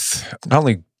with not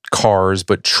only cars,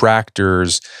 but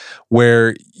tractors,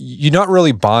 where you're not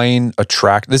really buying a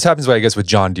tractor. This happens, I guess, with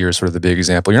John Deere, sort of the big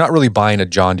example. You're not really buying a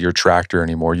John Deere tractor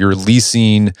anymore. You're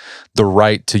leasing the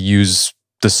right to use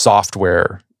the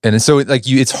software. And so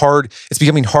it's hard. It's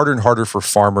becoming harder and harder for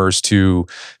farmers to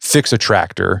fix a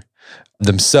tractor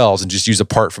themselves and just use a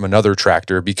part from another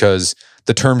tractor, because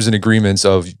the terms and agreements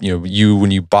of,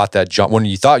 when you bought when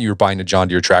you thought you were buying a John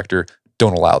Deere tractor,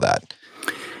 don't allow that.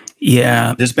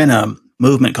 Yeah. There's been a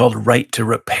movement called right to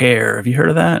repair. Have you heard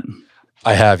of that?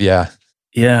 I have, yeah.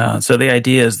 Yeah. So the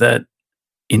idea is that,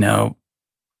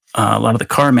 a lot of the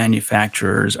car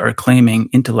manufacturers are claiming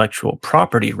intellectual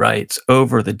property rights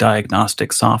over the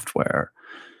diagnostic software,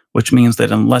 which means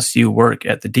that unless you work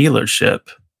at the dealership,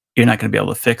 you're not going to be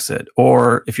able to fix it.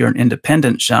 Or if you're an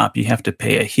independent shop, you have to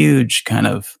pay a huge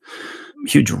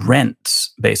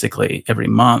rents basically every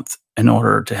month in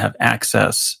order to have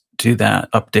access to that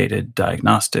updated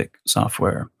diagnostic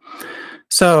software.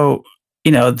 So,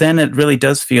 then it really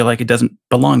does feel like it doesn't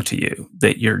belong to you,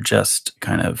 that you're just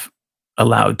kind of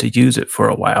allowed to use it for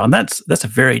a while. And that's a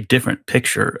very different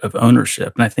picture of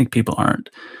ownership. And I think people aren't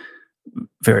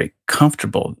very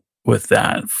comfortable with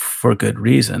that for good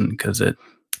reason, because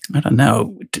I don't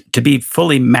know, to be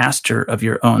fully master of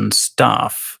your own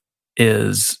stuff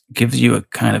gives you a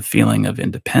kind of feeling of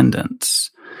independence.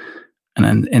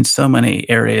 And in so many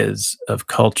areas of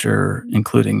culture,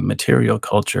 including material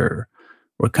culture,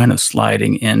 we're kind of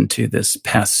sliding into this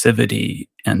passivity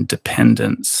and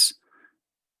dependence,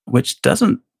 which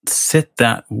doesn't sit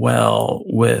that well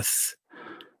with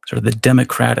sort of the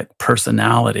democratic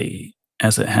personality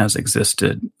as it has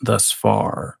existed thus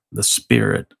far, the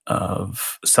spirit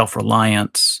of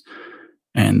self-reliance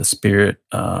and the spirit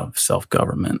of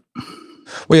self-government.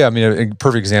 Well, yeah, I mean, a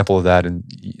perfect example of that. And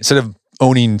instead of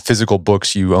owning physical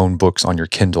books, you own books on your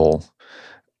Kindle.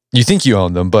 You think you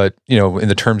own them, but in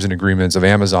the terms and agreements of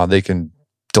Amazon, they can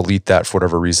delete that for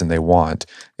whatever reason they want,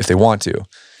 if they want to.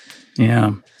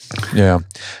 Yeah. Yeah.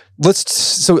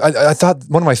 So I thought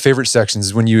one of my favorite sections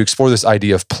is when you explore this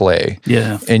idea of play.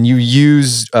 Yeah. And you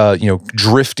use,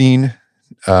 drifting.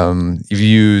 You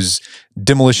use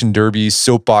demolition derbies,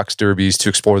 soapbox derbies to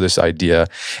explore this idea.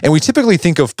 And we typically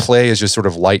think of play as just sort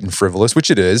of light and frivolous, which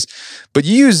it is. But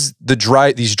you use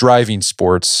these driving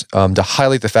sports to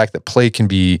highlight the fact that play can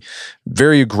be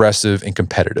very aggressive and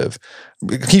competitive.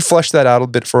 Can you flesh that out a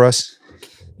bit for us?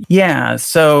 Yeah.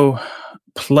 So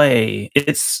play,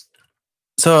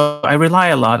 so I rely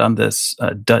a lot on this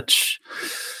Dutch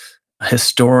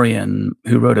historian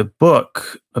who wrote a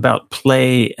book about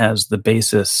play as the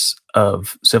basis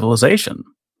of civilization.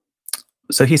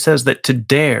 So he says that to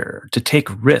dare, to take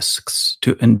risks,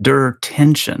 to endure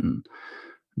tension,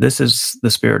 This is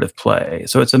the spirit of play.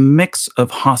 So it's a mix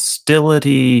of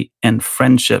hostility and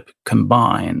friendship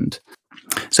combined.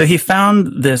 So he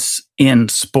found this in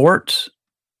sport,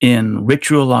 in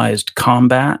ritualized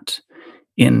combat,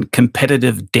 in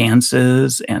competitive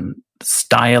dances and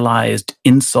stylized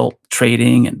insult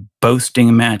trading and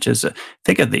boasting matches.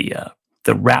 Think of the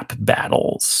rap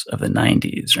battles of the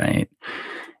 90s, right?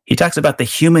 He talks about the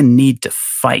human need to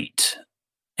fight,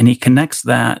 and he connects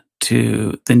that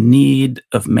to the need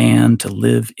of man to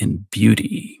live in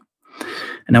beauty.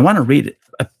 And I want to read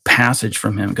a passage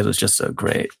from him because it's just so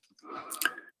great.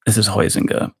 This is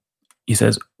Huizinga. He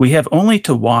says, "We have only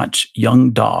to watch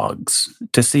young dogs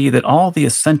to see that all the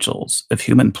essentials of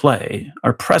human play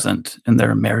are present in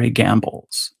their merry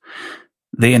gambols.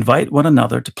 They invite one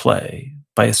another to play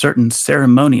by a certain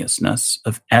ceremoniousness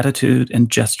of attitude and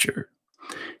gesture.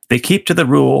 They keep to the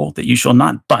rule that you shall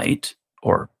not bite,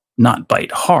 or not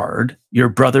bite hard, your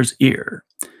brother's ear.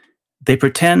 They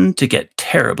pretend to get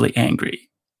terribly angry."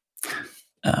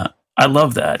 I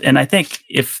love that. And I think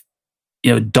if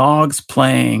dogs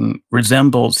playing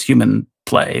resembles human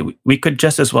play, we could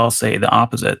just as well say the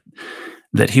opposite,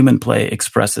 that human play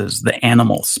expresses the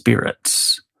animal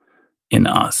spirits in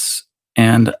us.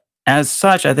 And as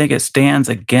such, I think it stands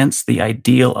against the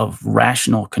ideal of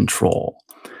rational control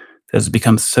that has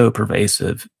become so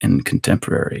pervasive in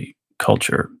contemporary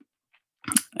culture.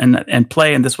 And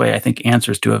play in this way, I think,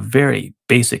 answers to a very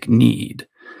basic need.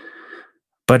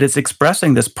 But it's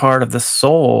expressing this part of the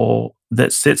soul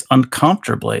that sits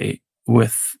uncomfortably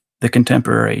with the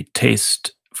contemporary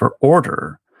taste for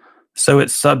order. So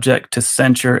it's subject to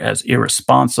censure as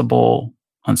irresponsible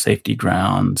on safety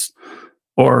grounds,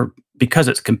 or because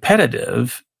it's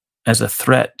competitive, as a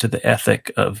threat to the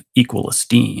ethic of equal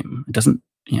esteem. It doesn't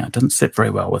sit very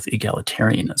well with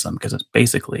egalitarianism because it's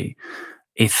basically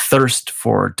a thirst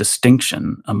for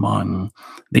distinction among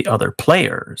the other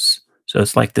players. So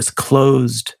it's like this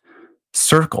closed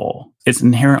circle. It's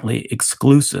inherently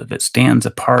exclusive. It stands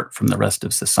apart from the rest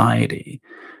of society.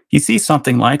 You see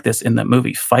something like this in the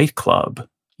movie Fight Club,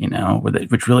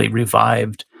 which really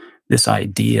revived this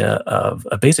idea of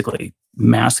a basically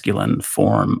masculine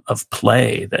form of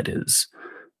play that is,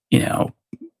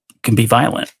 can be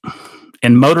violent.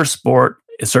 And motorsport,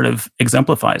 it sort of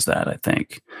exemplifies that, I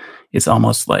think. It's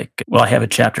almost like, I have a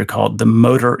chapter called The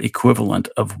Motor Equivalent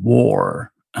of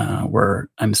War, where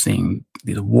I'm seeing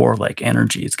these warlike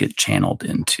energies get channeled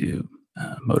into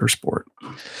motorsport.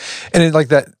 And like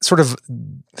that sort of,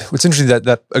 what's interesting,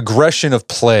 that aggression of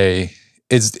play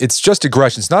it's just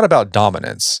aggression. It's not about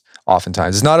dominance.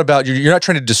 Oftentimes, it's not about you're not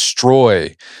trying to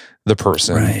destroy the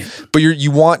person, right? But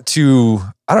you want to,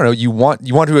 I don't know, you want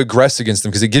to aggress against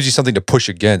them because it gives you something to push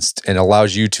against and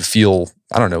allows you to feel,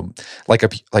 I don't know,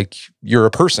 like you're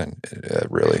a person,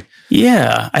 really.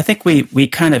 Yeah, I think we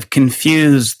kind of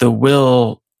confuse the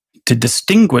will to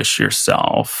distinguish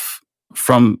yourself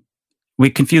we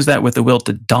confuse that with the will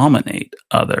to dominate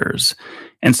others.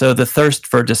 And so the thirst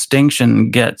for distinction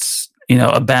gets,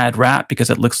 a bad rap because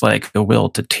it looks like a will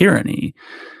to tyranny.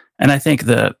 And I think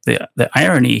the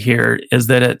irony here is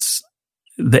that it's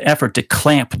the effort to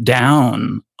clamp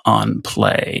down on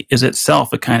play is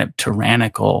itself a kind of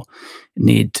tyrannical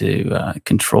need to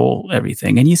control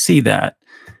everything. And you see that,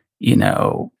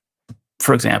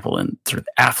 for example, in sort of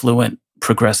affluent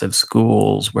progressive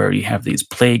schools where you have these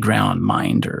playground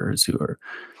minders who are,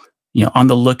 on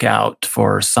the lookout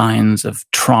for signs of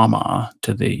trauma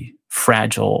to the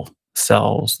fragile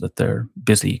cells that they're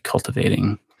busy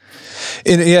cultivating.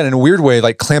 In a weird way,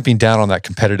 like clamping down on that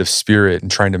competitive spirit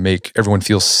and trying to make everyone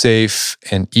feel safe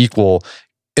and equal,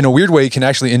 in a weird way, can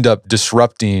actually end up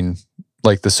disrupting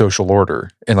like the social order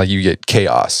and like you get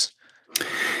chaos.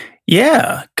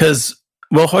 Yeah, because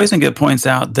Huizinga points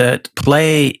out that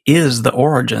play is the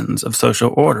origins of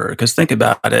social order. Because think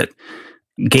about it,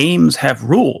 games have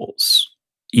rules.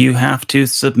 You have to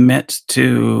submit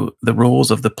to the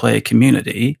rules of the play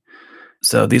community.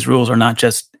 So these rules are not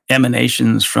just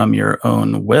emanations from your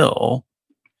own will.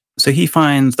 So he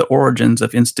finds the origins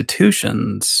of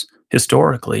institutions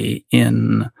historically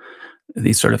in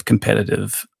these sort of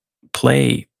competitive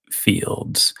play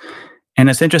fields. And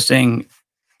it's interesting,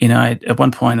 at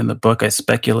one point in the book, I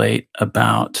speculate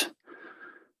about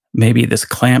maybe this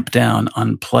clampdown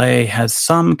on play has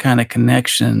some kind of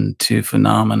connection to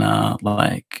phenomena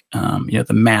like, the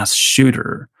mass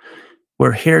shooter,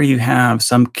 where here you have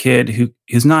some kid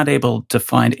who's not able to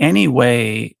find any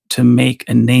way to make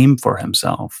a name for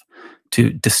himself,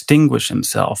 to distinguish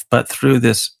himself, but through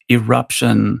this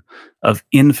eruption of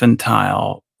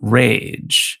infantile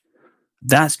rage.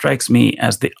 That strikes me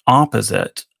as the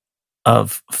opposite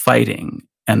of fighting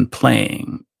and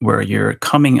playing, where you're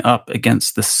coming up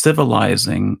against the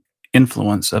civilizing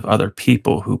influence of other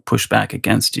people who push back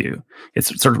against you. It's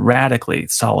sort of radically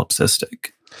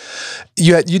solipsistic.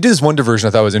 You did this one diversion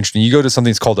I thought was interesting. You go to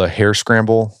something that's called a hare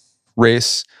scramble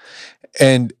race,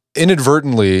 and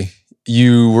inadvertently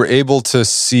you were able to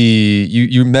see,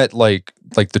 you met like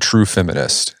the true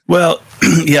feminist. Well,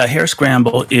 yeah, hare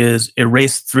scramble is a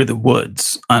race through the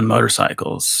woods on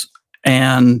motorcycles.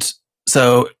 And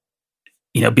so,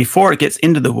 before it gets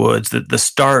into the woods, the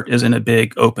start is in a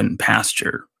big open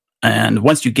pasture. And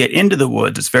once you get into the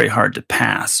woods, it's very hard to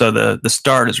pass. So the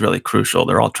start is really crucial.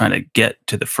 They're all trying to get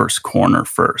to the first corner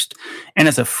first. And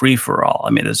it's a free-for-all. I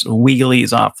mean, there's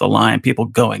wheelies off the line, people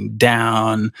going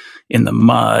down in the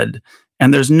mud.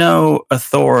 And there's no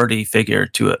authority figure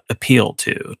to appeal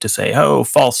to say, oh,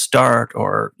 false start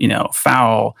or,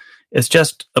 foul. It's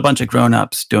just a bunch of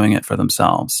grown-ups doing it for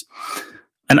themselves.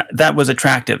 And that was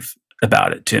attractive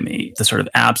about it to me, the sort of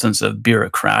absence of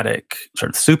bureaucratic sort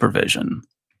of supervision.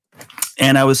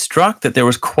 And I was struck that there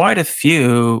was quite a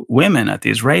few women at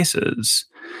these races,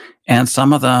 and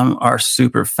some of them are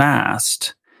super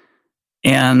fast.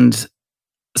 And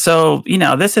so,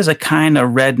 this is a kind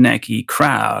of rednecky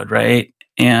crowd, right?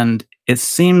 And it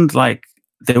seemed like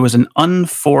there was an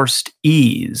unforced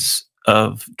ease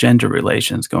of gender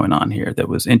relations going on here that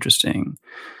was interesting.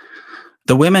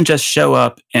 The women just show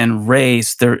up and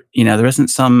race. There isn't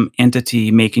some entity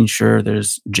making sure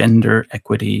there's gender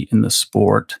equity in the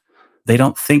sport. They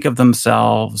don't think of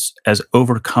themselves as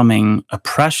overcoming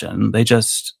oppression. They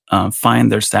just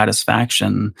find their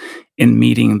satisfaction in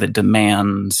meeting the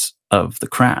demands of the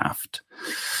craft.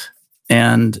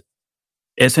 And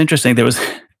it's interesting. There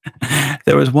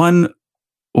was one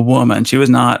woman. She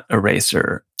was not a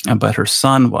racer, but her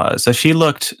son was. So she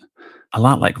looked a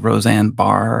lot like Roseanne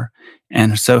Barr.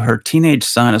 And so her teenage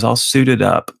son is all suited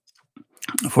up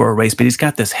for a race, but he's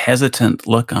got this hesitant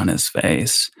look on his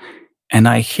face. And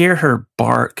I hear her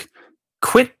bark,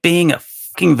 "Quit being a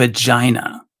fucking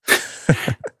vagina."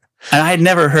 And I had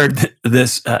never heard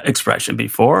this expression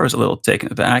before. I was a little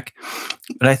taken aback.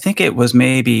 But I think it was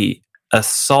maybe a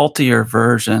saltier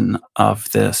version of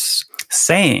this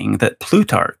saying that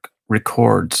Plutarch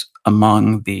records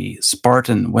among the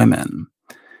Spartan women,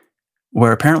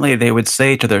 where apparently they would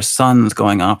say to their sons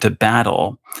going off to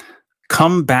battle,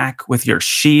 "Come back with your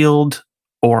shield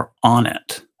or on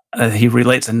it." He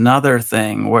relates another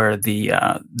thing where the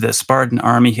Spartan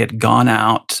army had gone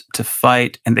out to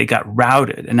fight and they got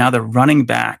routed, and now they're running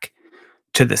back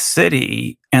to the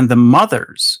city, and the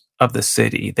mothers of the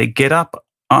city, they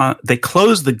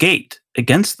close the gate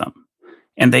against them,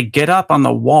 and they get up on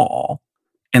the wall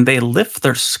and they lift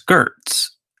their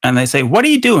skirts and they say, "What are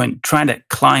you doing? Trying to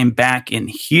climb back in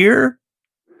here?"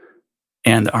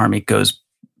 And the army goes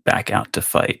back out to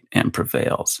fight and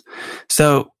prevails.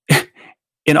 So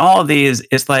in all of these,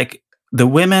 it's like the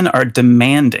women are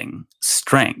demanding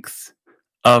strength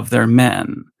of their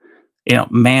men,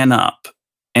 man up.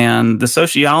 And the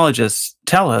sociologists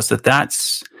tell us that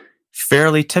that's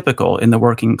fairly typical in the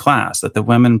working class, that the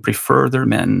women prefer their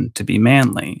men to be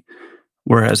manly.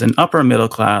 Whereas in upper middle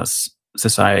class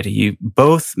society,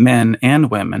 both men and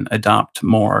women adopt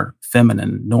more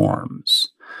feminine norms.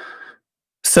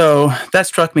 So that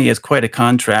struck me as quite a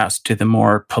contrast to the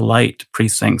more polite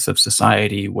precincts of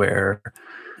society where,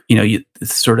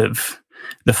 it's sort of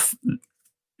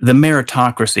the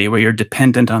meritocracy where you're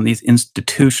dependent on these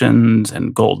institutions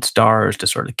and gold stars to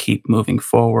sort of keep moving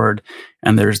forward.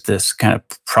 And there's this kind of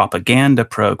propaganda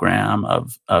program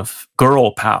of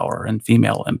girl power and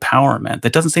female empowerment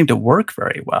that doesn't seem to work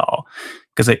very well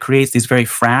because it creates these very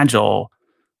fragile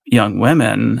young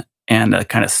women and a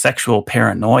kind of sexual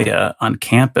paranoia on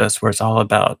campus where it's all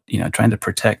about, trying to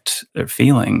protect their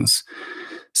feelings.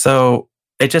 So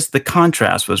the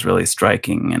contrast was really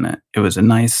striking, and it was a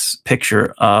nice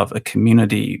picture of a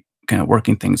community kind of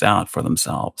working things out for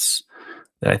themselves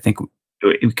that I think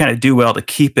we kind of do well to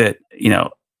keep it,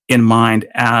 in mind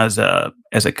as a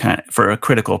kind of, for a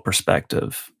critical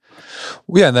perspective.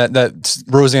 Yeah, and that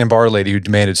Roseanne Barr lady who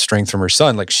demanded strength from her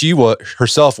son, like she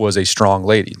herself was a strong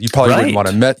lady. You probably wouldn't want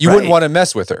to wouldn't want to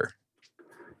mess with her.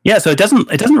 Yeah, so it doesn't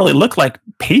really look like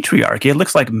patriarchy. It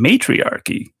looks like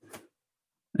matriarchy.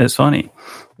 It's funny.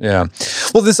 Yeah.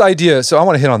 Well, this idea, so I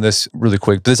want to hit on this really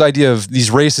quick. This idea of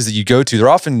these races that you go to, they're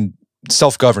often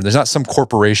self-governed. There's not some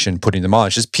corporation putting them on.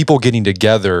 It's just people getting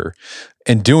together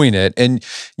and doing it. And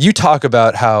you talk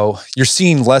about how you're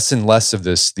seeing less and less of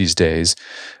this these days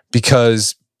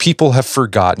because people have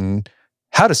forgotten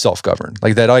how to self-govern.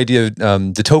 Like that idea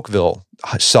de Tocqueville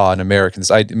saw in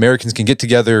Americans. Americans can get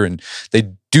together and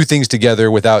they do things together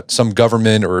without some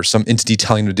government or some entity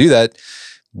telling them to do that.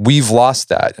 we've lost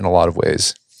that in a lot of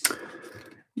ways.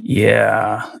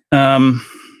 Yeah.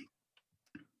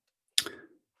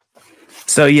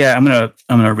 So yeah, I'm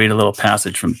gonna read a little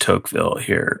passage from Tocqueville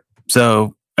here.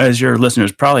 So as your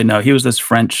listeners probably know, he was this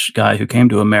French guy who came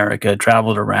to America,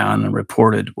 traveled around, and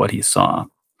reported what he saw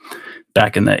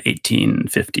back in the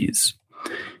 1850s.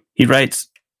 He writes,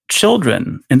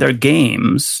 "Children in their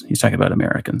games," he's talking about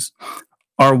Americans,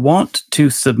 "are wont to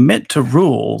submit to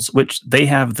rules which they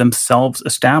have themselves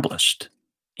established,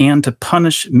 and to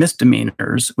punish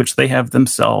misdemeanors which they have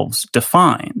themselves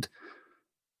defined."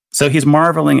 So he's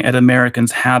marveling at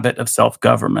Americans' habit of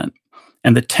self-government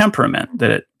and the temperament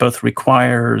that it both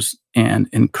requires and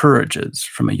encourages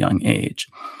from a young age.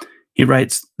 He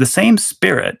writes, "The same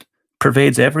spirit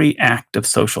pervades every act of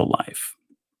social life."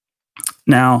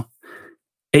 Now,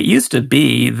 it used to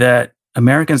be that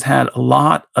Americans had a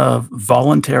lot of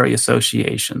voluntary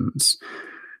associations,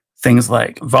 things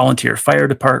like volunteer fire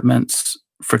departments,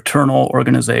 fraternal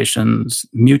organizations,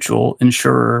 mutual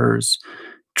insurers,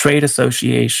 trade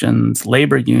associations,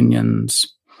 labor unions,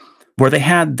 where they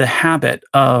had the habit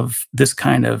of this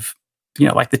kind of,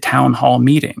 like the town hall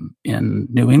meeting in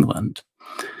New England.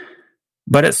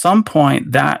 But at some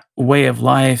point, that way of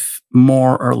life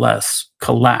more or less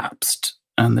collapsed.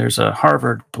 And there's a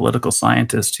Harvard political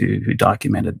scientist who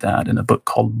documented that in a book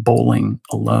called Bowling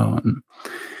Alone.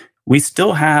 We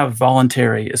still have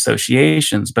voluntary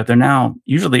associations, but they're now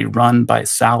usually run by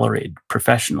salaried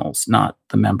professionals, not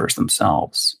the members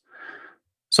themselves.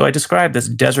 So I described this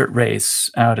desert race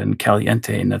out in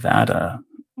Caliente, Nevada,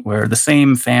 where the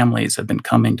same families have been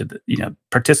coming to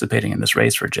participating in this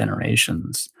race for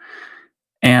generations.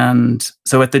 And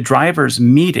so at the drivers'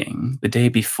 meeting the day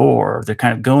before, they're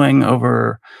kind of going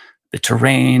over the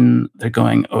terrain, they're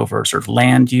going over sort of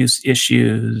land use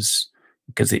issues,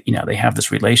 because they have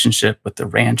this relationship with the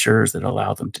ranchers that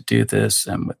allow them to do this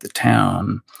and with the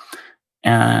town.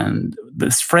 And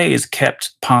this phrase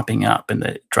kept popping up in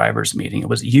the drivers' meeting. It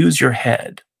was, "use your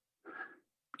head."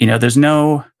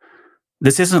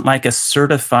 This isn't like a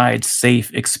certified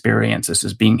safe experience. This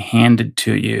is being handed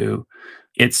to you.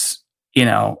 It's,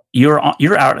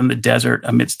 you're out in the desert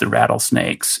amidst the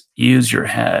rattlesnakes. Use your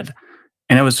head.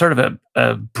 And it was sort of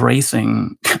a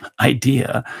bracing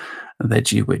idea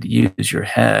that you would use your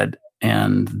head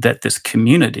and that this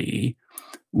community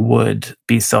would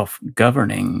be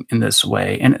self-governing in this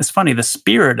way. And it's funny, the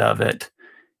spirit of it,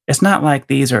 it's not like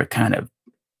these are kind of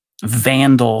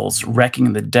vandals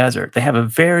wrecking the desert. They have a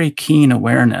very keen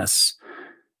awareness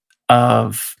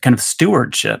of kind of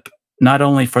stewardship, not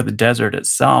only for the desert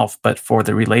itself, but for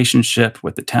the relationship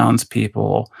with the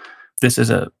townspeople. This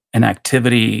is an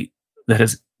activity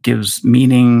that gives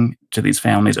meaning to these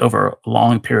families over a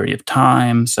long period of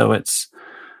time. So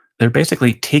they're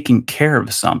basically taking care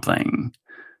of something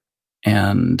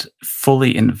and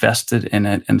fully invested in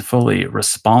it and fully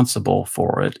responsible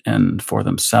for it and for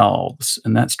themselves.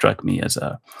 And that struck me as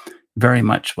very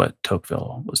much what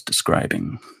Tocqueville was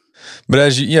describing. But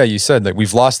as you said, like,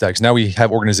 we've lost that because now we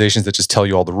have organizations that just tell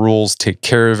you all the rules, take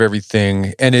care of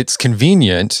everything, and it's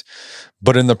convenient.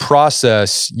 But in the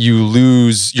process,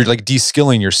 you're like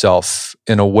de-skilling yourself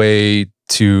in a way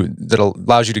that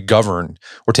allows you to govern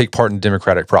or take part in the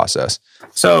democratic process.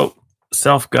 So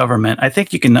self-government, I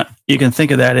think you can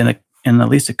think of that in at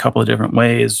least a couple of different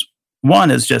ways.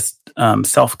 One is just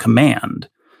self-command.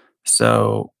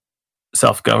 So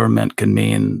self-government can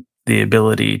mean the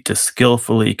ability to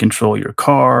skillfully control your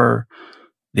car,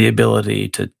 the ability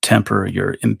to temper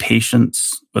your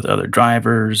impatience with other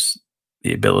drivers,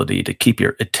 the ability to keep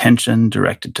your attention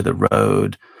directed to the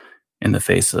road in the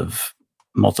face of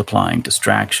multiplying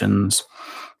distractions.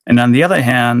 And on the other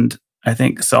hand, I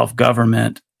think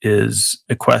self-government is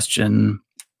a question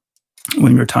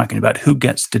when we're talking about who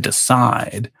gets to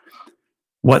decide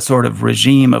what sort of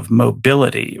regime of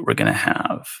mobility we're going to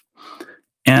have.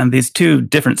 And these two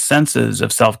different senses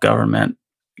of self-government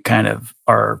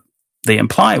they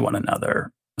imply one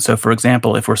another. So, for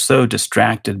example, if we're so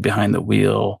distracted behind the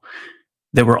wheel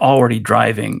that we're already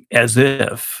driving as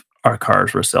if our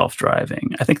cars were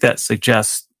self-driving, I think that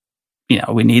suggests,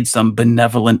 we need some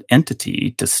benevolent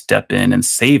entity to step in and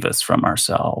save us from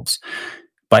ourselves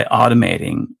by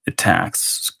automating the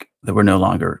tasks that we're no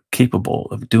longer capable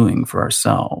of doing for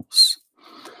ourselves.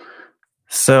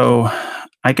 So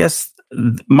I guess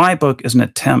my book is an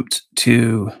attempt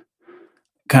to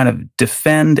kind of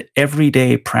defend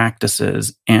everyday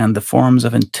practices and the forms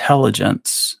of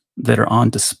intelligence that are on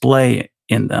display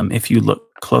in them if you look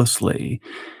closely,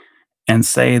 and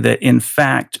say that, in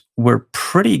fact, we're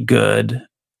pretty good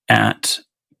at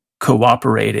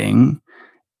cooperating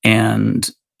and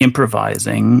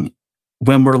improvising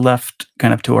when we're left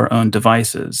kind of to our own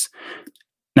devices.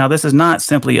 Now, this is not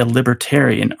simply a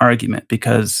libertarian argument,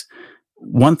 because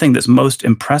one thing that's most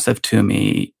impressive to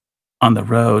me on the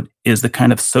road is the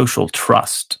kind of social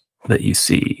trust that you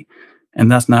see.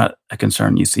 And that's not a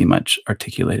concern you see much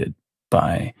articulated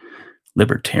by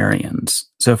libertarians.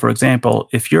 So, for example,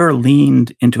 if you're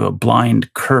leaned into a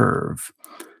blind curve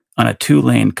on a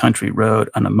 2-lane country road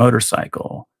on a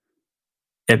motorcycle,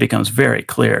 it becomes very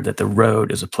clear that the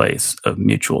road is a place of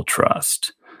mutual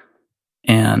trust.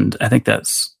 And I think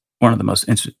that's one of the most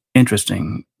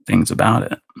interesting things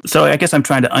about it. So I guess I'm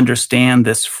trying to understand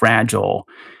this fragile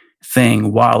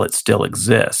thing while it still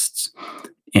exists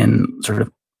in sort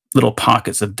of little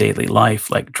pockets of daily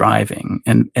life like driving.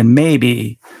 And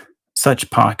maybe such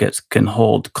pockets can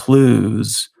hold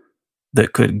clues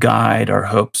that could guide our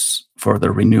hopes for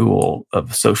the renewal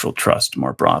of social trust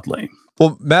more broadly.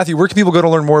 Well, Matthew, where can people go to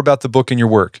learn more about the book and your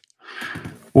work?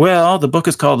 Well, the book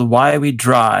is called Why We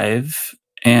Drive,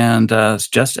 and it's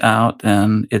just out,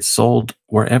 and it's sold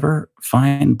wherever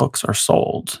fine books are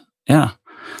sold. Yeah,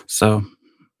 so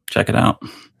check it out.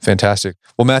 Fantastic.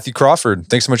 Well, Matthew Crawford,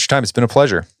 thanks so much for your time. It's been a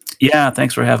pleasure. Yeah,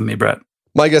 thanks for having me, Brett.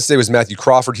 My guest today was Matthew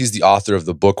Crawford. He's the author of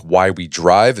the book, Why We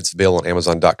Drive. It's available on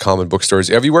Amazon.com and bookstores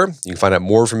everywhere. You can find out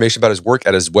more information about his work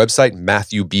at his website,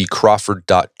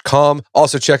 MatthewBCrawford.com.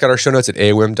 Also, check out our show notes at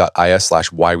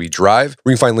aom.is/whywedrive,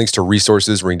 where you can find links to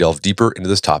resources where you can delve deeper into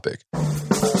this topic.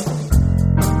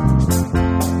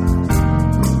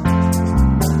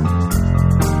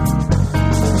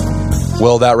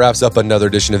 Well, that wraps up another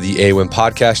edition of the AOM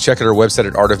podcast. Check out our website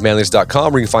at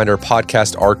artofmanliness.com, where you can find our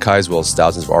podcast archives, as well as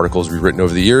thousands of articles we've written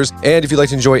over the years. And if you'd like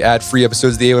to enjoy ad-free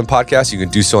episodes of the AOM podcast, you can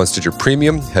do so on Stitcher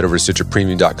Premium. Head over to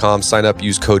stitcherpremium.com, sign up,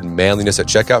 use code manliness at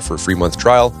checkout for a free month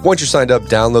trial. Once you're signed up,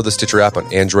 download the Stitcher app on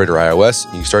Android or iOS,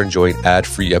 and you can start enjoying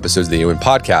ad-free episodes of the AOM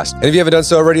podcast. And if you haven't done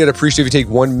so already, I'd appreciate if you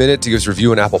take 1 minute to give us a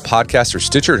review on Apple Podcasts or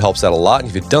Stitcher. It helps out a lot. And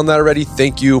if you've done that already,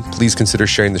 thank you. Please consider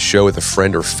sharing the show with a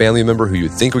friend or family member who you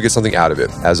would think would get something out of it.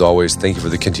 As always, thank you for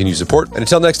the continued support. And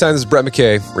until next time, this is Brett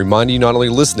McKay, reminding you not only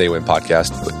to listen to the AOM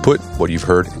podcast, but put what you've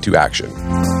heard into action.